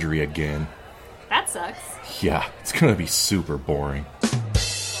heart surgery again. That sucks. Yeah, it's gonna be super boring.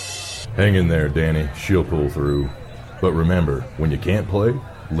 Hang in there, Danny. She'll pull through. But remember, when you can't play,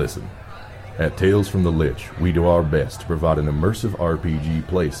 listen. At Tales from the Lich, we do our best to provide an immersive RPG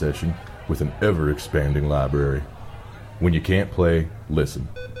play session with an ever-expanding library. When you can't play, listen.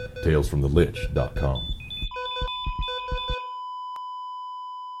 TalesFromTheLich.com.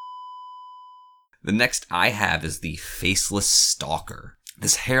 The next I have is the Faceless Stalker.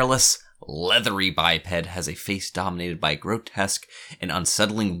 This hairless, leathery biped has a face dominated by grotesque and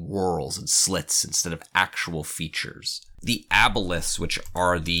unsettling whorls and slits instead of actual features. The aboleths, which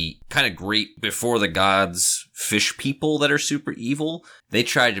are the kind of great before the gods fish people that are super evil, they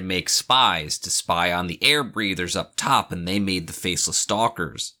tried to make spies to spy on the air breathers up top, and they made the Faceless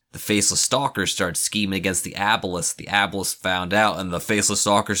Stalkers. The Faceless Stalkers started scheming against the aboleths. The aboleths found out, and the Faceless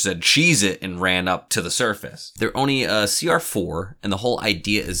Stalkers said, cheese it, and ran up to the surface. They're only CR4, and the whole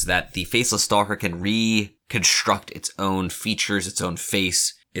idea is that the Faceless Stalker can reconstruct its own features, its own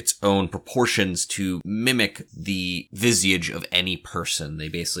face, its own proportions to mimic the visage of any person. They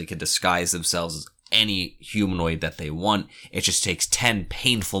basically can disguise themselves as any humanoid that they want. It just takes 10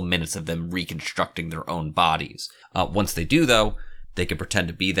 painful minutes of them reconstructing their own bodies. Once they do, though, they can pretend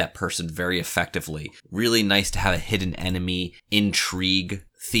to be that person very effectively. Really nice to have a hidden enemy intrigue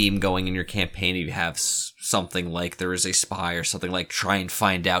theme going in your campaign. If you have something like there is a spy or something like try and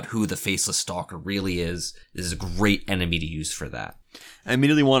find out who the Faceless Stalker really is. This is a great enemy to use for that. I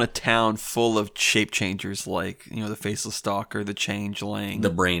immediately want a town full of shape changers like, the Faceless Stalker, the Changeling. The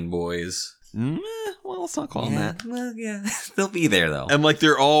Brain Boys. Well, let's not call them that. Well, yeah. They'll be there, though. And,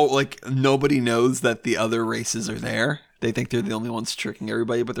 they're all, nobody knows that the other races are there. They think they're the only ones tricking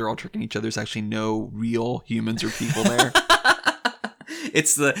everybody, but they're all tricking each other. There's actually no real humans or people there.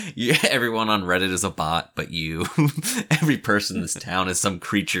 It's everyone on Reddit is a bot, but you, every person in this town is some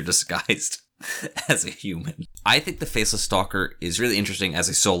creature disguised as a human. I think the Faceless Stalker is really interesting as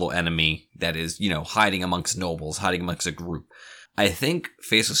a solo enemy that is, hiding amongst nobles, hiding amongst a group. I think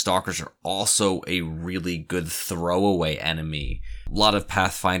Faceless Stalkers are also a really good throwaway enemy. A lot of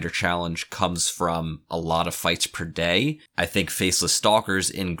Pathfinder challenge comes from a lot of fights per day. I think Faceless Stalkers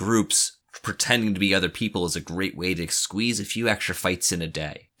in groups pretending to be other people is a great way to squeeze a few extra fights in a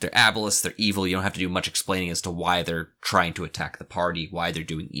day. They're ableist, they're evil, you don't have to do much explaining as to why they're trying to attack the party, why they're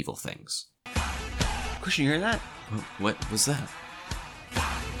doing evil things. Christian, you hear that? What was that?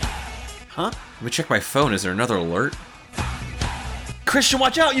 Huh? Let me check my phone, is there another alert? Christian,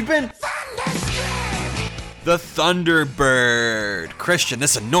 watch out, you've been... The Thunderbird. Christian,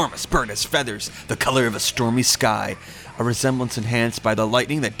 this enormous bird has feathers the color of a stormy sky, a resemblance enhanced by the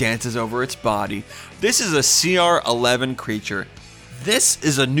lightning that dances over its body. This is a CR11 creature. This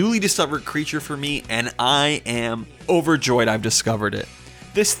is a newly discovered creature for me, and I am overjoyed I've discovered it.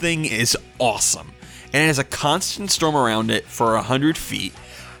 This thing is awesome, and it has a constant storm around it for 100 feet,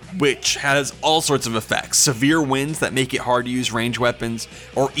 which has all sorts of effects. Severe winds that make it hard to use range weapons,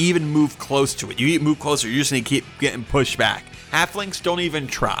 or even move close to it. You move closer, you're just going to keep getting pushed back. Halflings, don't even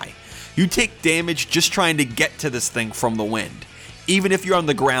try. You take damage just trying to get to this thing from the wind. Even if you're on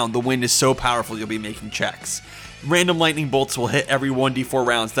the ground, the wind is so powerful you'll be making checks. Random lightning bolts will hit every 1d4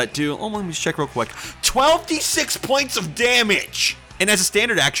 rounds that do, let me just check real quick, 12d6 points of damage! And as a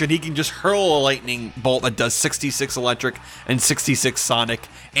standard action, he can just hurl a lightning bolt that does 66 electric and 66 sonic,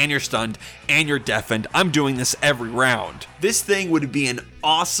 and you're stunned, and you're deafened. I'm doing this every round. This thing would be an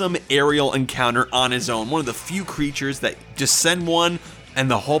awesome aerial encounter on his own. One of the few creatures that just send one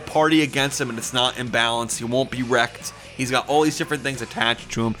and the whole party against him and it's not imbalanced. He won't be wrecked. He's got all these different things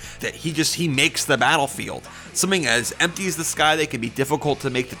attached to him that he makes the battlefield. Something as empty as the sky that can be difficult to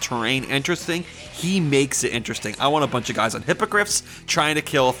make the terrain interesting, he makes it interesting. I want a bunch of guys on hippogriffs trying to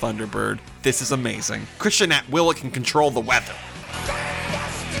kill a Thunderbird. This is amazing. Christian at will can control the weather.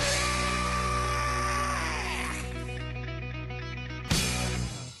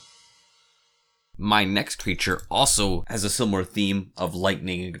 My next creature also has a similar theme of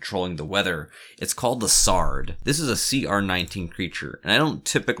lightning and controlling the weather. It's called the Sard. This is a CR19 creature, and I don't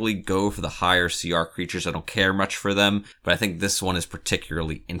typically go for the higher CR creatures. I don't care much for them, but I think this one is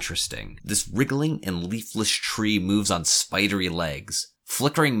particularly interesting. This wriggling and leafless tree moves on spidery legs.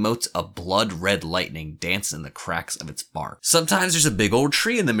 Flickering motes of blood-red lightning dance in the cracks of its bark. Sometimes there's a big old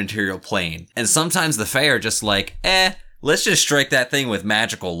tree in the material plane, and sometimes the Fae are just like, let's just strike that thing with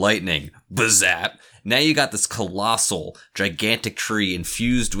magical lightning. Bazap. Now you got this colossal, gigantic tree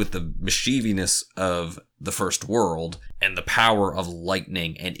infused with the mischievousness of the First World and the power of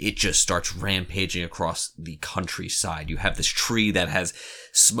lightning, and it just starts rampaging across the countryside. You have this tree that has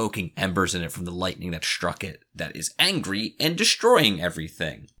smoking embers in it from the lightning that struck it, that is angry and destroying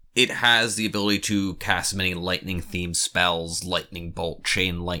everything. It has the ability to cast many lightning-themed spells, lightning bolt,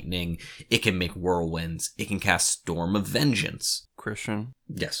 chain lightning. It can make whirlwinds. It can cast Storm of Vengeance. Christian,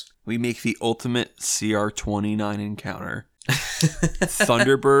 Yes. we make the ultimate CR29 encounter.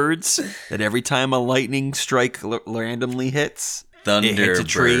 Thunderbirds, that every time a lightning strike randomly hits, it hits a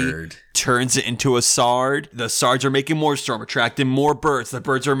tree, Thunderbird. turns it into a Sard. The Sards are making more storm, attracting more birds. The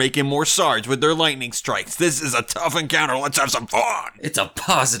birds are making more Sards with their lightning strikes. This is a tough encounter. Let's have some fun. It's a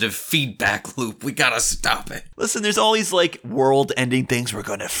positive feedback loop. We gotta stop it. Listen, there's all these world-ending things. We're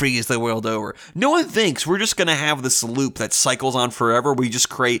going to freeze the world over. No one thinks we're just going to have this loop that cycles on forever. We just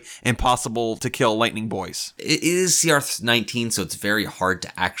create impossible to kill lightning boys. It is CR19, so it's very hard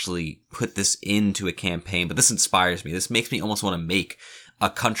to actually put this into a campaign, but this inspires me. This makes me almost want to make a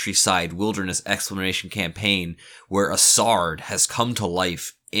countryside wilderness exploration campaign where a Sard has come to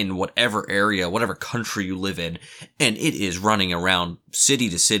life in whatever area, whatever country you live in, and it is running around city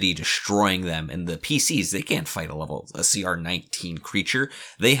to city, destroying them. And the PCs, they can't fight a CR19 creature.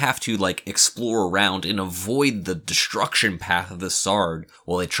 They have to explore around and avoid the destruction path of the Sard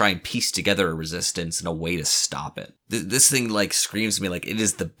while they try and piece together a resistance and a way to stop it. This thing screams to me like it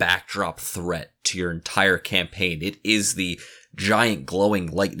is the backdrop threat to your entire campaign. It is the giant glowing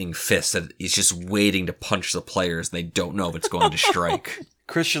lightning fist that is just waiting to punch the players and they don't know if it's going to strike.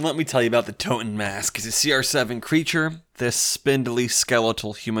 Christian, let me tell you about the Totem Mask. It's a CR7 creature. This spindly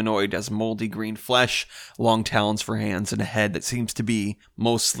skeletal humanoid has moldy green flesh, long talons for hands, and a head that seems to be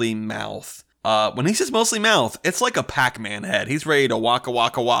mostly mouth. When he says mostly mouth, it's like a Pac-Man head. He's ready to waka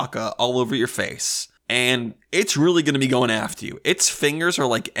waka waka all over your face. and it's really going to be going after you. Its fingers are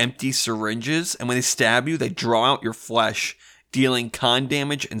like empty syringes, and when they stab you, they draw out your flesh, dealing con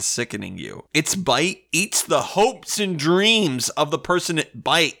damage and sickening you. Its bite eats the hopes and dreams of the person it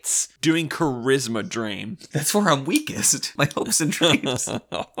bites, doing charisma drain. That's where I'm weakest. My hopes and dreams.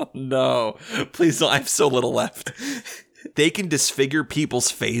 Oh, no. Please don't. I have so little left. They can disfigure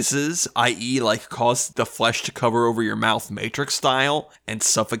people's faces, i.e. like cause the flesh to cover over your mouth Matrix style and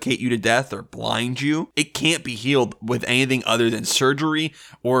suffocate you to death or blind you. It can't be healed with anything other than surgery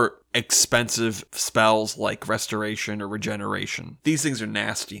or expensive spells like restoration or regeneration. These things are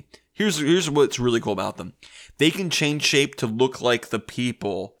nasty. Here's what's really cool about them. They can change shape to look like the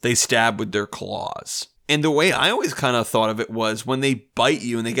people they stab with their claws. And the way I always kind of thought of it was when they bite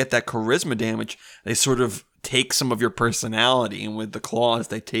you and they get that charisma damage, they sort of take some of your personality, and with the claws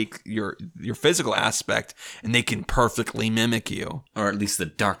they take your physical aspect and they can perfectly mimic you. Or at least the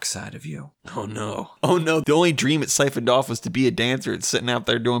dark side of you. Oh no. The only dream it siphoned off was to be a dancer. It's sitting out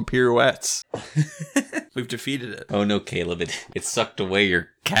there doing pirouettes. We've defeated it. Oh no, Caleb, it sucked away your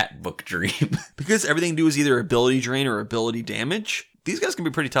cat book dream. Because everything do is either ability drain or ability damage, these guys can be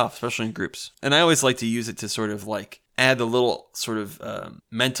pretty tough, especially in groups. And I always like to use it to sort of like add a little sort of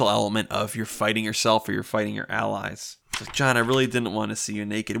mental element of you're fighting yourself or you're fighting your allies. Like, John, I really didn't want to see you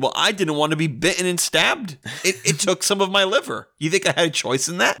naked. Well, I didn't want to be bitten and stabbed. It took some of my liver. You think I had a choice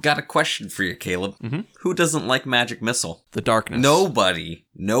in that? Got a question for you, Caleb. Mm-hmm. Who doesn't like Magic Missile? The darkness.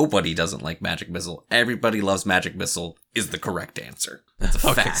 Nobody doesn't like Magic Missile. Everybody loves Magic Missile is the correct answer. That's a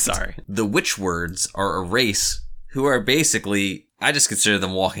Okay, fact. sorry. The Witch Words are a race who are basically, I just consider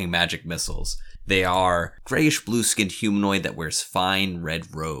them walking magic missiles. They are grayish blue-skinned humanoid that wears fine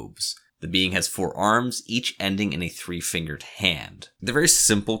red robes. The being has 4 arms, each ending in a 3-fingered hand. They're very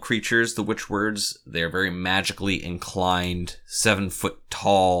simple creatures, the Witch Words. They're very magically inclined, 7-foot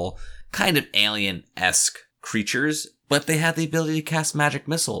tall, kind of alien-esque creatures, but they have the ability to cast Magic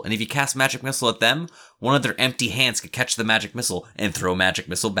Missile. And if you cast Magic Missile at them, one of their empty hands could catch the Magic Missile and throw Magic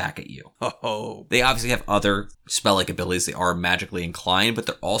Missile back at you. Oh. They obviously have other spell-like abilities. They are magically inclined, but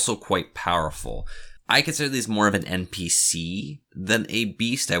they're also quite powerful. I consider these more of an NPC than a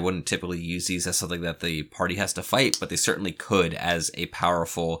beast. I wouldn't typically use these as something that the party has to fight, but they certainly could as a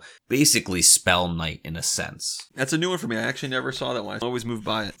powerful, basically spell knight in a sense. That's a new one for me. I actually never saw that one. I always moved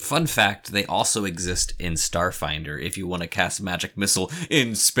by it. Fun fact, they also exist in Starfinder if you want to cast Magic Missile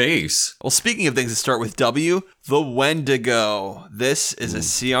in space. Well, speaking of things that start with W, the Wendigo. This is a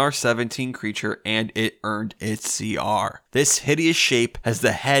CR-17 creature, and it earned its CR. This hideous shape has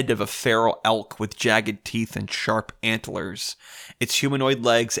the head of a feral elk with jagged teeth and sharp antlers. Its humanoid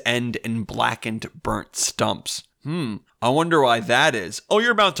legs end in blackened, burnt stumps. I wonder why that is. Oh,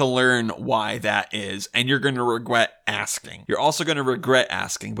 you're about to learn why that is, and you're going to regret asking. You're also going to regret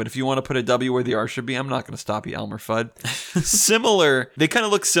asking, but if you want to put a W where the R should be, I'm not going to stop you, Elmer Fudd. They kind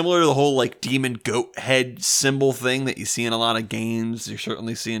of look similar to the whole like demon goat head symbol thing that you see in a lot of games. You're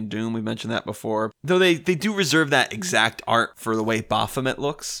certainly seeing Doom. We mentioned that before. Though they do reserve that exact art for the way Baphomet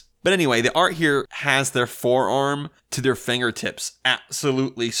looks. But anyway, the art here has their forearm to their fingertips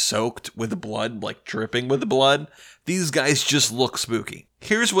absolutely soaked with blood, like dripping with blood. These guys just look spooky.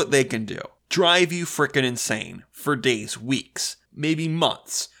 Here's what they can do. Drive you frickin' insane for days, weeks, maybe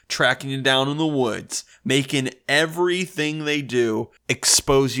months, tracking you down in the woods, making everything they do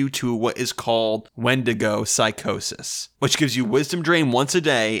expose you to what is called Wendigo psychosis, which gives you wisdom drain once a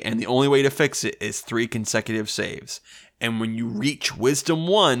day, and the only way to fix it is 3 consecutive saves. And when you reach Wisdom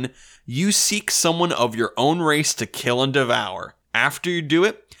 1, you seek someone of your own race to kill and devour. After you do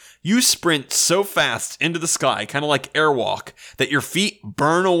it, you sprint so fast into the sky, kind of like airwalk, that your feet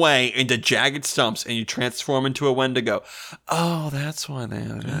burn away into jagged stumps and you transform into a Wendigo. Oh, that's why they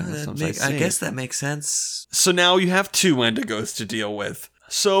have that. I guess that makes sense. So now you have 2 Wendigos to deal with.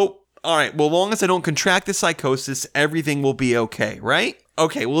 So, all right, well, as long as I don't contract the psychosis, everything will be okay, right?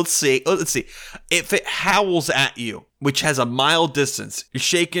 Okay, well, let's see. If it howls at you, which has a mile distance, you're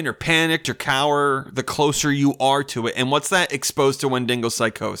shaken or panicked or cower the closer you are to it. And what's that? Exposed to Wendigo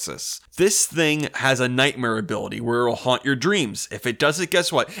psychosis. This thing has a nightmare ability where it'll haunt your dreams. If it does it,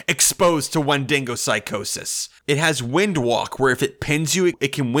 guess what? Exposed to Wendigo psychosis. It has wind walk, where if it pins you,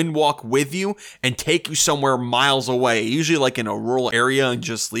 it can wind walk with you and take you somewhere miles away, usually like in a rural area, and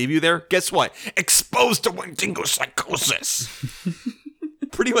just leave you there. Guess what? Exposed to Wendigo psychosis.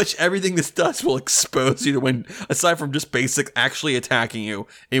 Pretty much everything this does will expose you to aside from just basic actually attacking you,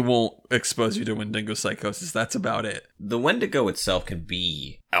 it won't expose you to Wendigo psychosis. That's about it. The Wendigo itself can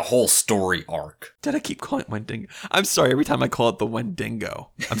be a whole story arc. Did I keep calling it Wendigo? I'm sorry, every time I call it the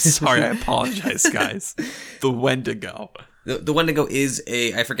Wendigo. I'm sorry, I apologize, guys. The Wendigo. The Wendigo is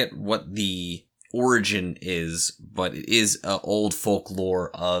I forget what the origin is, but it is an old folklore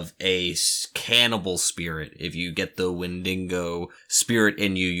of a cannibal spirit. If you get the Wendigo spirit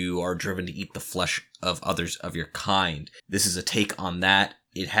in you, you are driven to eat the flesh of others of your kind. This is a take on that.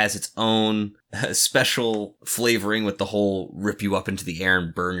 It has its own special flavoring with the whole rip you up into the air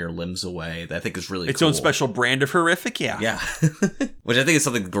and burn your limbs away. That I think is really its cool. own special brand of horrific, yeah. Yeah. Which I think is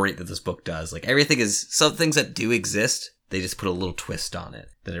something great that this book does. Like, everything is, some things that do exist, they just put a little twist on it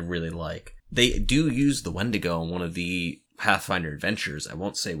that I really like. They do use the Wendigo in one of the Pathfinder adventures, I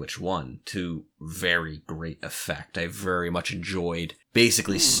won't say which one, to very great effect. I very much enjoyed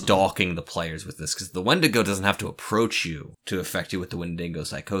basically stalking the players with this, because the Wendigo doesn't have to approach you to affect you with the Wendigo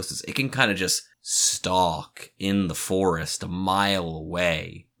psychosis. It can kind of just stalk in the forest a mile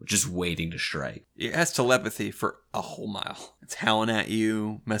away, just waiting to strike. It has telepathy for a whole mile. It's howling at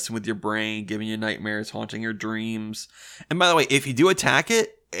you, messing with your brain, giving you nightmares, haunting your dreams. And by the way, if you do attack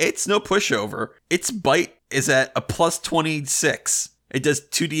it, it's no pushover. Its bite is at a plus 26. It does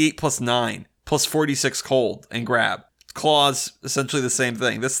 2d8 plus 9, plus 46 cold and grab. Claws, essentially the same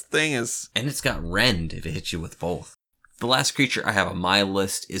thing. This thing is... And it's got rend if it hits you with both. The last creature I have on my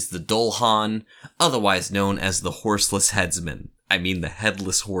list is the Dulhan, otherwise known as the Horseless Headsman. I mean the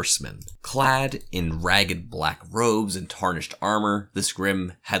Headless Horseman. Clad in ragged black robes and tarnished armor, this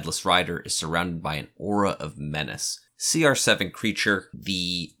grim, headless rider is surrounded by an aura of menace. CR7 creature,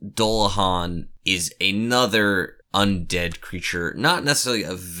 the Dullahan is another undead creature, not necessarily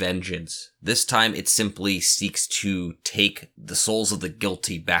of vengeance. This time it simply seeks to take the souls of the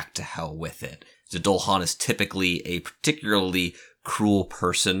guilty back to hell with it. The Dullahan is typically a particularly cruel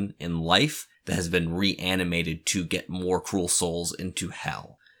person in life that has been reanimated to get more cruel souls into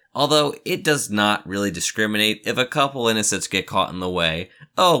hell. Although it does not really discriminate. If a couple innocents get caught in the way,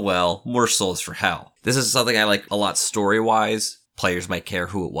 oh well, more souls for hell. This is something I like a lot story-wise. Players might care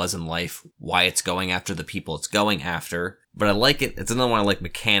who it was in life, why it's going after the people it's going after. But I like it. It's another one I like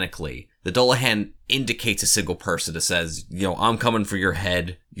mechanically. The Dullahan indicates a single person that says, I'm coming for your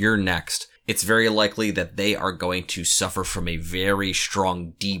head, you're next. It's very likely that they are going to suffer from a very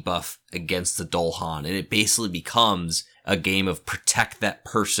strong debuff against the Dullahan, and it basically becomes a game of protect that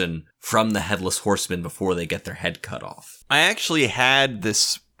person from the Headless Horseman before they get their head cut off. I actually had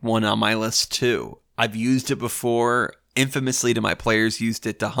this one on my list too. I've used it before. Infamously to my players, used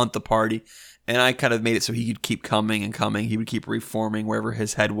it to hunt the party, and I kind of made it so he could keep coming and coming. He would keep reforming wherever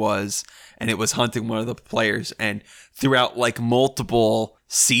his head was, and it was hunting one of the players. And throughout multiple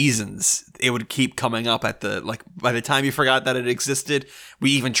seasons, it would keep coming up at by the time you forgot that it existed,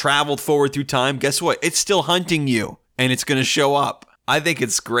 we even traveled forward through time. Guess what? It's still hunting you, and it's going to show up. I think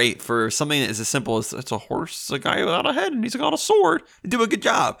it's great for something that is as simple as it's a horse, a guy without a head, and he's got a sword. They do a good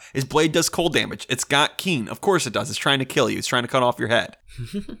job. His blade does cold damage. It's got keen. Of course it does. It's trying to kill you. It's trying to cut off your head.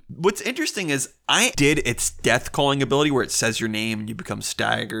 What's interesting is I did its death calling ability where it says your name and you become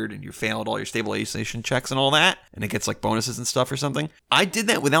staggered and you failed all your stabilization checks and all that, and it gets bonuses and stuff or something. I did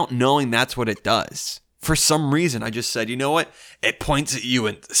that without knowing that's what it does. For some reason, I just said, you know what? It points at you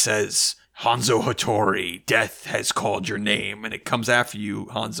and says, Hanzo Hattori, death has called your name, and it comes after you,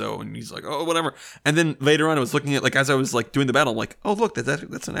 Hanzo, and he's like, oh, whatever. And then later on, I was looking at, as I was doing the battle, I'm like, oh, look,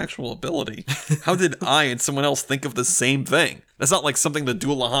 that's an actual ability. How did I and someone else think of the same thing? That's not something the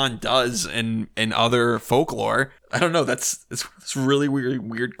Dullahan does in other folklore. I don't know. It's really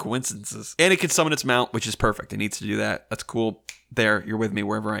weird coincidences. And it can summon its mount, which is perfect. It needs to do that. That's cool. There, you're with me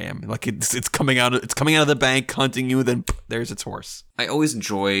wherever I am. It's coming out of the bank, hunting you. Then there's its horse. I always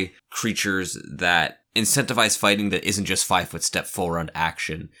enjoy creatures that incentivize fighting that isn't just 5-foot step full round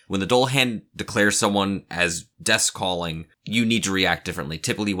action. When the Dullahan declares someone as death calling, you need to react differently.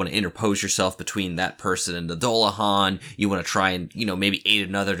 Typically, you want to interpose yourself between that person and the Dullahan. You want to try and maybe aid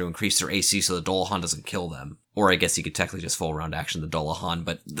another to increase their AC so the Dullahan doesn't kill them. Or I guess you could technically just full round action the Dullahan,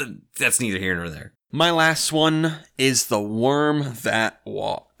 but that's neither here nor there. My last one is the Worm That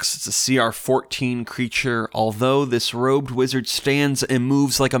Walks. It's a CR14 creature. Although this robed wizard stands and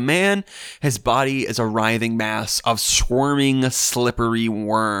moves like a man, his body is a writhing mass of squirming, slippery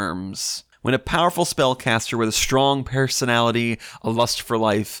worms. When a powerful spellcaster with a strong personality, a lust for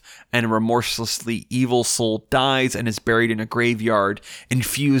life, and a remorselessly evil soul dies and is buried in a graveyard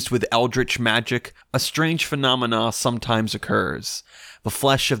infused with eldritch magic, a strange phenomena sometimes occurs. The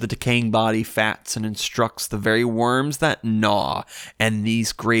flesh of the decaying body fats and instructs the very worms that gnaw, and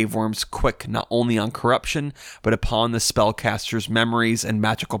these grave worms quick not only on corruption, but upon the spellcaster's memories and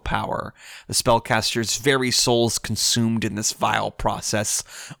magical power. The spellcaster's very soul's consumed in this vile process,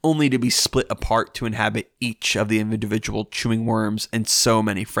 only to be split apart to inhabit each of the individual chewing worms in so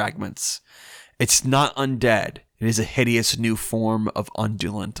many fragments. It's not undead. It is a hideous new form of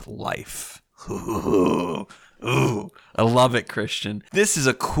undulant life. Ooh, I love it, Christian. This is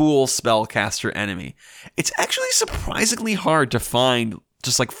a cool spellcaster enemy. It's actually surprisingly hard to find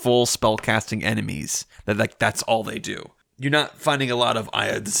just like full spellcasting enemies that like that's all they do. You're not finding a lot of,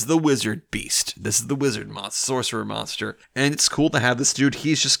 this is the wizard beast. This is the wizard monster, sorcerer monster. And it's cool to have this dude.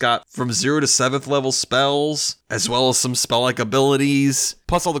 He's just got from 0 to 7th level spells, as well as some spell-like abilities,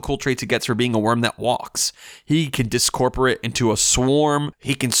 plus all the cool traits he gets for being a worm that walks. He can discorporate into a swarm.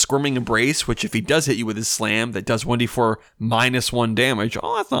 He can Squirming Embrace, which if he does hit you with his slam, that does 1d4 -1 damage.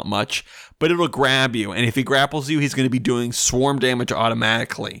 Oh, that's not much. But it'll grab you. And if he grapples you, he's going to be doing swarm damage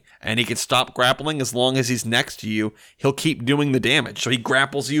automatically. And he can stop grappling as long as he's next to you. He'll keep doing the damage. So he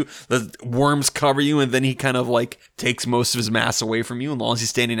grapples you, the worms cover you, and then he kind of like takes most of his mass away from you. As long as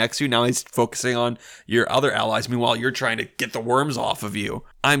he's standing next to you, now he's focusing on your other allies. Meanwhile, you're trying to get the worms off of you.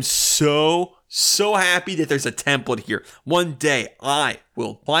 I'm so happy that there's a template here. One day I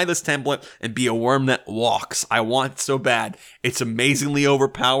will apply this template and be a worm that walks. I want it so bad. It's amazingly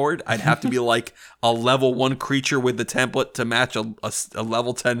overpowered. I'd have to be like a level 1 creature with the template to match a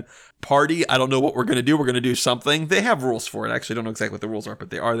level 10 party. I don't know what we're going to do. We're going to do something. They have rules for it. I actually don't know exactly what the rules are,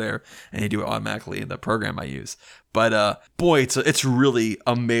 but they are there and they do it automatically in the program I use. But boy, it's really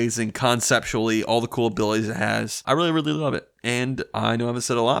amazing conceptually, all the cool abilities it has. I really, really love it. And I know I haven't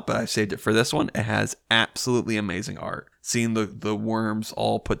said a lot, but I've saved it for this one. It has absolutely amazing art. Seeing the worms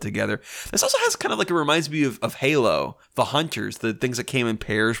all put together. This also has kind of like, it reminds me of Halo, the hunters, the things that came in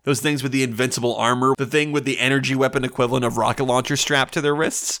pairs, those things with the invincible armor, the thing with the energy weapon equivalent of rocket launcher strapped to their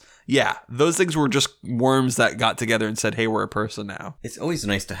wrists. Yeah, those things were just worms that got together and said, hey, we're a person now. It's always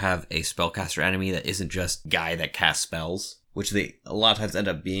nice to have a spellcaster enemy that isn't just guy that casts spells, which they a lot of times end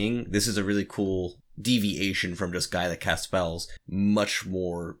up being. This is a really cool deviation from just guy that casts spells. Much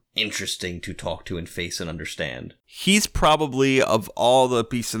more interesting to talk to and face and understand. He's probably, of all the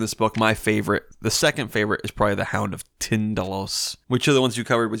pieces in this book, my favorite. The second favorite is probably the Hound of Tindalos. Which of the ones you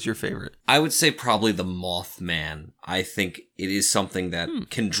covered was your favorite? I would say probably the Mothman. I think it is something that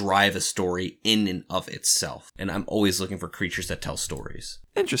can drive a story in and of itself. And I'm always looking for creatures that tell stories.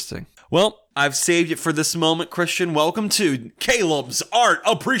 Interesting. Well, I've saved it for this moment, Christian. Welcome to Caleb's Art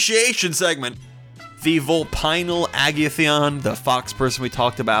Appreciation segment. The Volpinal Agathion, the fox person we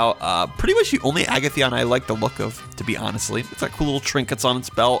talked about, pretty much the only Agathion I like the look of, to be honestly. It's got cool little trinkets on its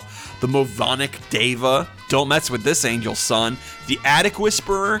belt. The Movonic Deva, don't mess with this angel, son. The Attic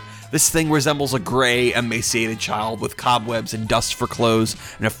Whisperer, this thing resembles a gray, emaciated child with cobwebs and dust for clothes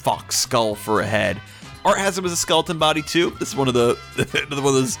and a fox skull for a head. Art has him as a skeleton body too. This is one of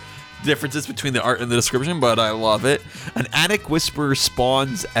those differences between the art and the description, but I love it. An Attic Whisperer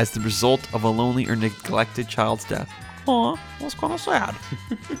spawns as the result of a lonely or neglected child's death. Aw, that's kind of sad.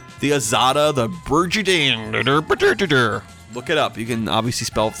 The Azada, the Brigidine. Look it up. You can obviously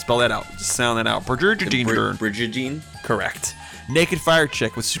spell that out. Just sound that out. Brigidine? Correct. Naked fire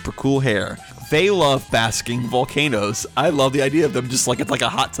chick with super cool hair. They love basking volcanoes. I love the idea of them just like it's like a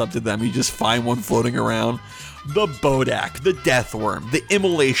hot tub to them. You just find one floating around. The Bodak, the Deathworm, the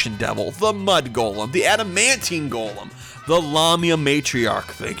Immolation Devil, the Mud Golem, the Adamantine Golem, the Lamia Matriarch,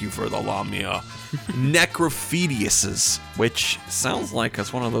 thank you for the Lamia, Necrophediuses, which sounds like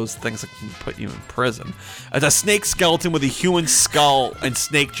it's one of those things that can put you in prison, the Snake Skeleton with a human skull and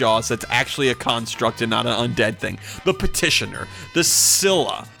snake jaws that's actually a construct and not an undead thing, the Petitioner, the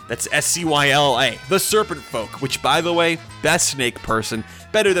Scylla, that's Scylla, the Serpent Folk, which by the way, best snake person,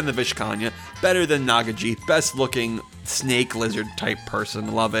 better than the Vishkanya, better than Nagaji, best looking snake lizard type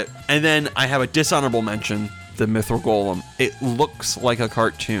person, love it. And then I have a dishonorable mention, the Mithril Golem. It looks like a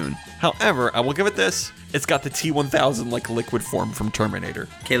cartoon. However, I will give it this, it's got the T-1000 like liquid form from Terminator.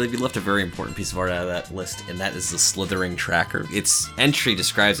 Caleb, you left a very important piece of art out of that list, and that is the Slithering Tracker. Its entry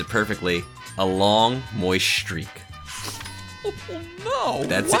describes it perfectly. A long, moist streak. No,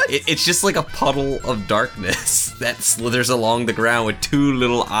 that's what? It's just like a puddle of darkness that slithers along the ground with two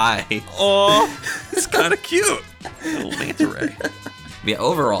little eyes. Oh, it's kind of cute. Little manta ray. Yeah,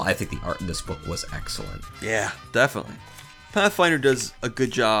 overall, I think the art in this book was excellent. Yeah, definitely. Pathfinder does a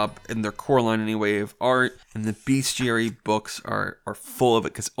good job in their core line anyway of art, and the bestiary books are full of it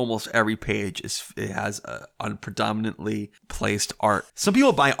because almost every page has a predominantly placed art. Some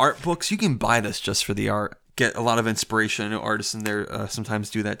people buy art books. You can buy this just for the art. Get a lot of inspiration. I know artists in there sometimes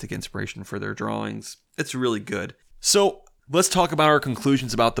do that to get inspiration for their drawings. It's really good. So let's talk about our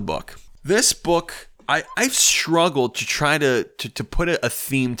conclusions about the book. This book, I've struggled to try to put a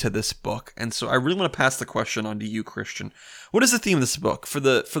theme to this book, and so I really want to pass the question on to you, Christian. What is the theme of this book? For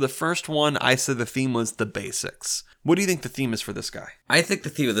the first one, I said the theme was the basics. What do you think the theme is for this guy? I think the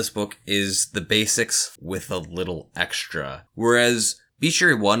theme of this book is the basics with a little extra. Whereas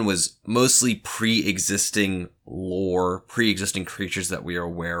Bestiary 1 was mostly pre-existing lore, pre-existing creatures that we are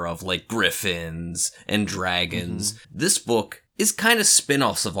aware of, like griffins and dragons. This book is kind of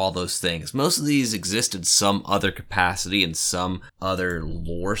spin-offs of all those things. Most of these exist in some other capacity in some other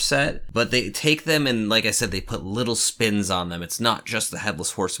lore set, but they take them and, like I said, they put little spins on them. It's not just the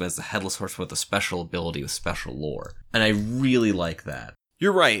Headless Horseman, it's the Headless Horseman with a special ability with special lore. And I really like that.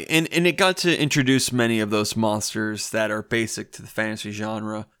 You're right, and it got to introduce many of those monsters that are basic to the fantasy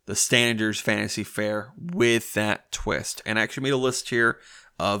genre, the standards fantasy fare, with that twist. And I actually made a list here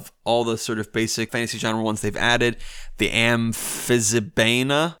of all the sort of basic fantasy genre ones they've added. The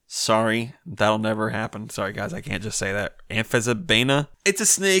Amphizibana. Sorry, that'll never happen. Sorry, guys, I can't just say that. Amphizibana. It's a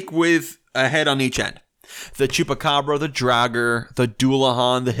snake with a head on each end. The Chupacabra, the Draugr, the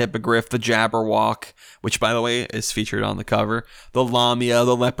Dullahan, the Hippogriff, the Jabberwock, which, by the way, is featured on the cover, the Lamia,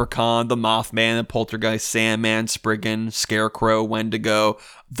 the Leprechaun, the Mothman, the Poltergeist, Sandman, Spriggan, Scarecrow, Wendigo,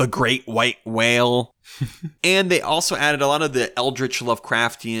 the Great White Whale. And they also added a lot of the Eldritch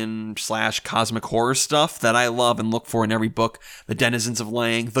Lovecraftian / cosmic horror stuff that I love and look for in every book. The Denizens of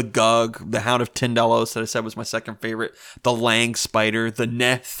Lang, the Gug, the Hound of Tindalos that I said was my second favorite, the Lang Spider, the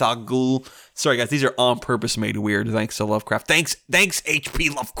Nethagul. Sorry guys, these are on purpose made weird thanks to Lovecraft. Thanks H.P.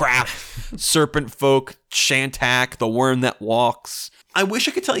 Lovecraft. Serpent Folk, Shantak, the Worm That Walks. I wish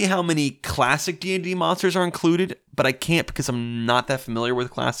I could tell you how many classic D&D monsters are included, but I can't because I'm not that familiar with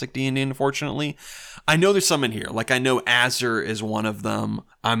classic D&D, unfortunately. I know there's some in here. Like I know Azur is one of them.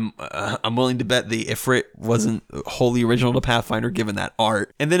 I'm willing to bet the Ifrit wasn't wholly original to Pathfinder given that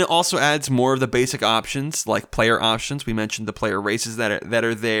art. And then it also adds more of the basic options, like player options. We mentioned the player races that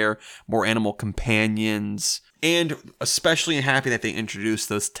are there, more animal companions, and especially happy that they introduced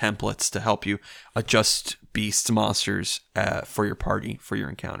those templates to help you adjust beasts, monsters for your party, for your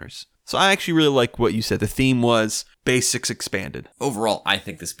encounters. So I actually really like what you said. The theme was basics expanded. Overall, I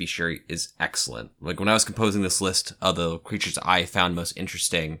think this bestiary is excellent. Like when I was composing this list of the creatures I found most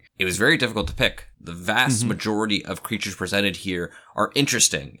interesting, it was very difficult to pick. The vast majority of creatures presented here are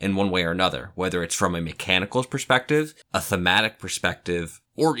interesting in one way or another, whether it's from a mechanical perspective, a thematic perspective,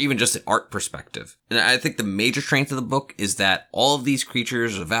 or even just an art perspective. And I think the major strength of the book is that all of these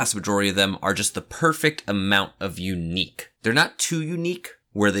creatures, the vast majority of them, are just the perfect amount of unique. They're not too unique,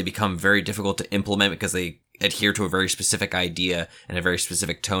 where they become very difficult to implement because they adhere to a very specific idea and a very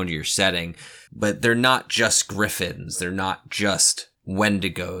specific tone to your setting. But they're not just griffins. They're not just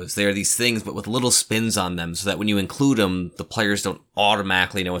wendigos. They are these things, but with little spins on them so that when you include them, the players don't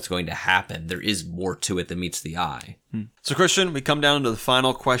automatically know what's going to happen. There is more to it than meets the eye. So Christian, we come down to the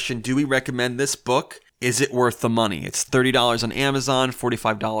final question. Do we recommend this book? Is it worth the money? It's $30 on Amazon,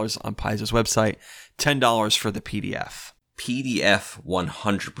 $45 on Paizo's website, $10 for the PDF. PDF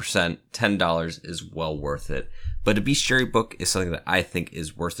 100%, $10 is well worth it. But a bestiary book is something that I think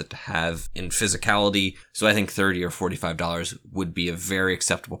is worth it to have in physicality. So I think $30 or $45 would be a very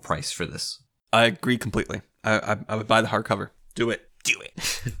acceptable price for this. I agree completely. I would buy the hardcover. Do it. Do it.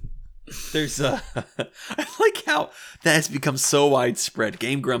 There's I like how that has become so widespread.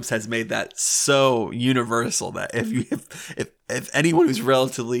 Game Grumps has made that so universal that if anyone who's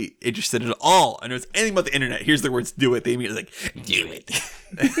relatively interested at all and knows anything about the internet hears the words "do it," they immediately like do it.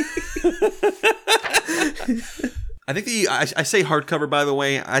 I think I say hardcover, by the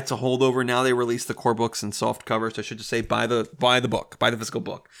way. It's a holdover. Now they release the core books in soft cover, so I should just say buy the book, buy the physical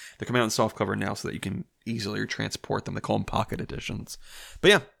book. They come out in soft cover now so that you can easily transport them. They call them pocket editions.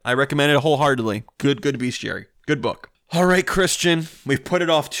 But yeah, I recommend it wholeheartedly. Good bestiary. Good book. All right, Christian, we've put it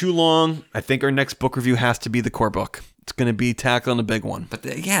off too long. I think our next book review has to be the core book. It's going to be tackling a big one. But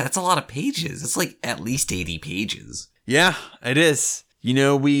yeah, that's a lot of pages. It's like at least 80 pages. Yeah, it is. You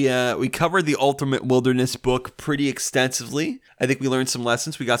know, we covered the Ultimate Wilderness book pretty extensively. I think we learned some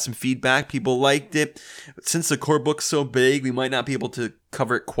lessons. We got some feedback. People liked it. Since the core book's so big, we might not be able to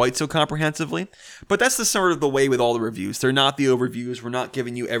cover it quite so comprehensively. But that's the sort of the way with all the reviews. They're not the overviews. We're not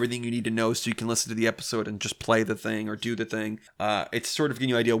giving you everything you need to know so you can listen to the episode and just play the thing or do the thing. It's sort of giving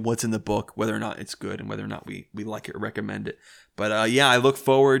you an idea of what's in the book, whether or not it's good, and whether or not we like it or recommend it. But yeah, I look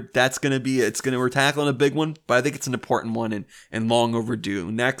forward. We're tackling a big one, but I think it's an important one and long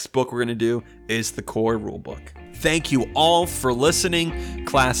overdue. Next book we're going to do is the core rulebook. Thank you all for listening.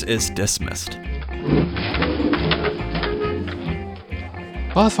 Class is dismissed.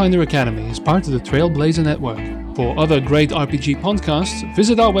 Pathfinder Academy is part of the Trailblazer Network. For other great RPG podcasts,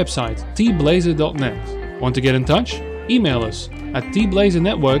 visit our website, tblazer.net. Want to get in touch? Email us at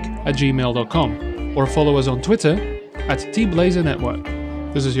tblazernetwork@gmail.com or follow us on Twitter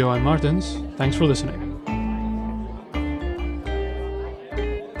 @tblazernetwork. This is Johan Martens. Thanks for listening.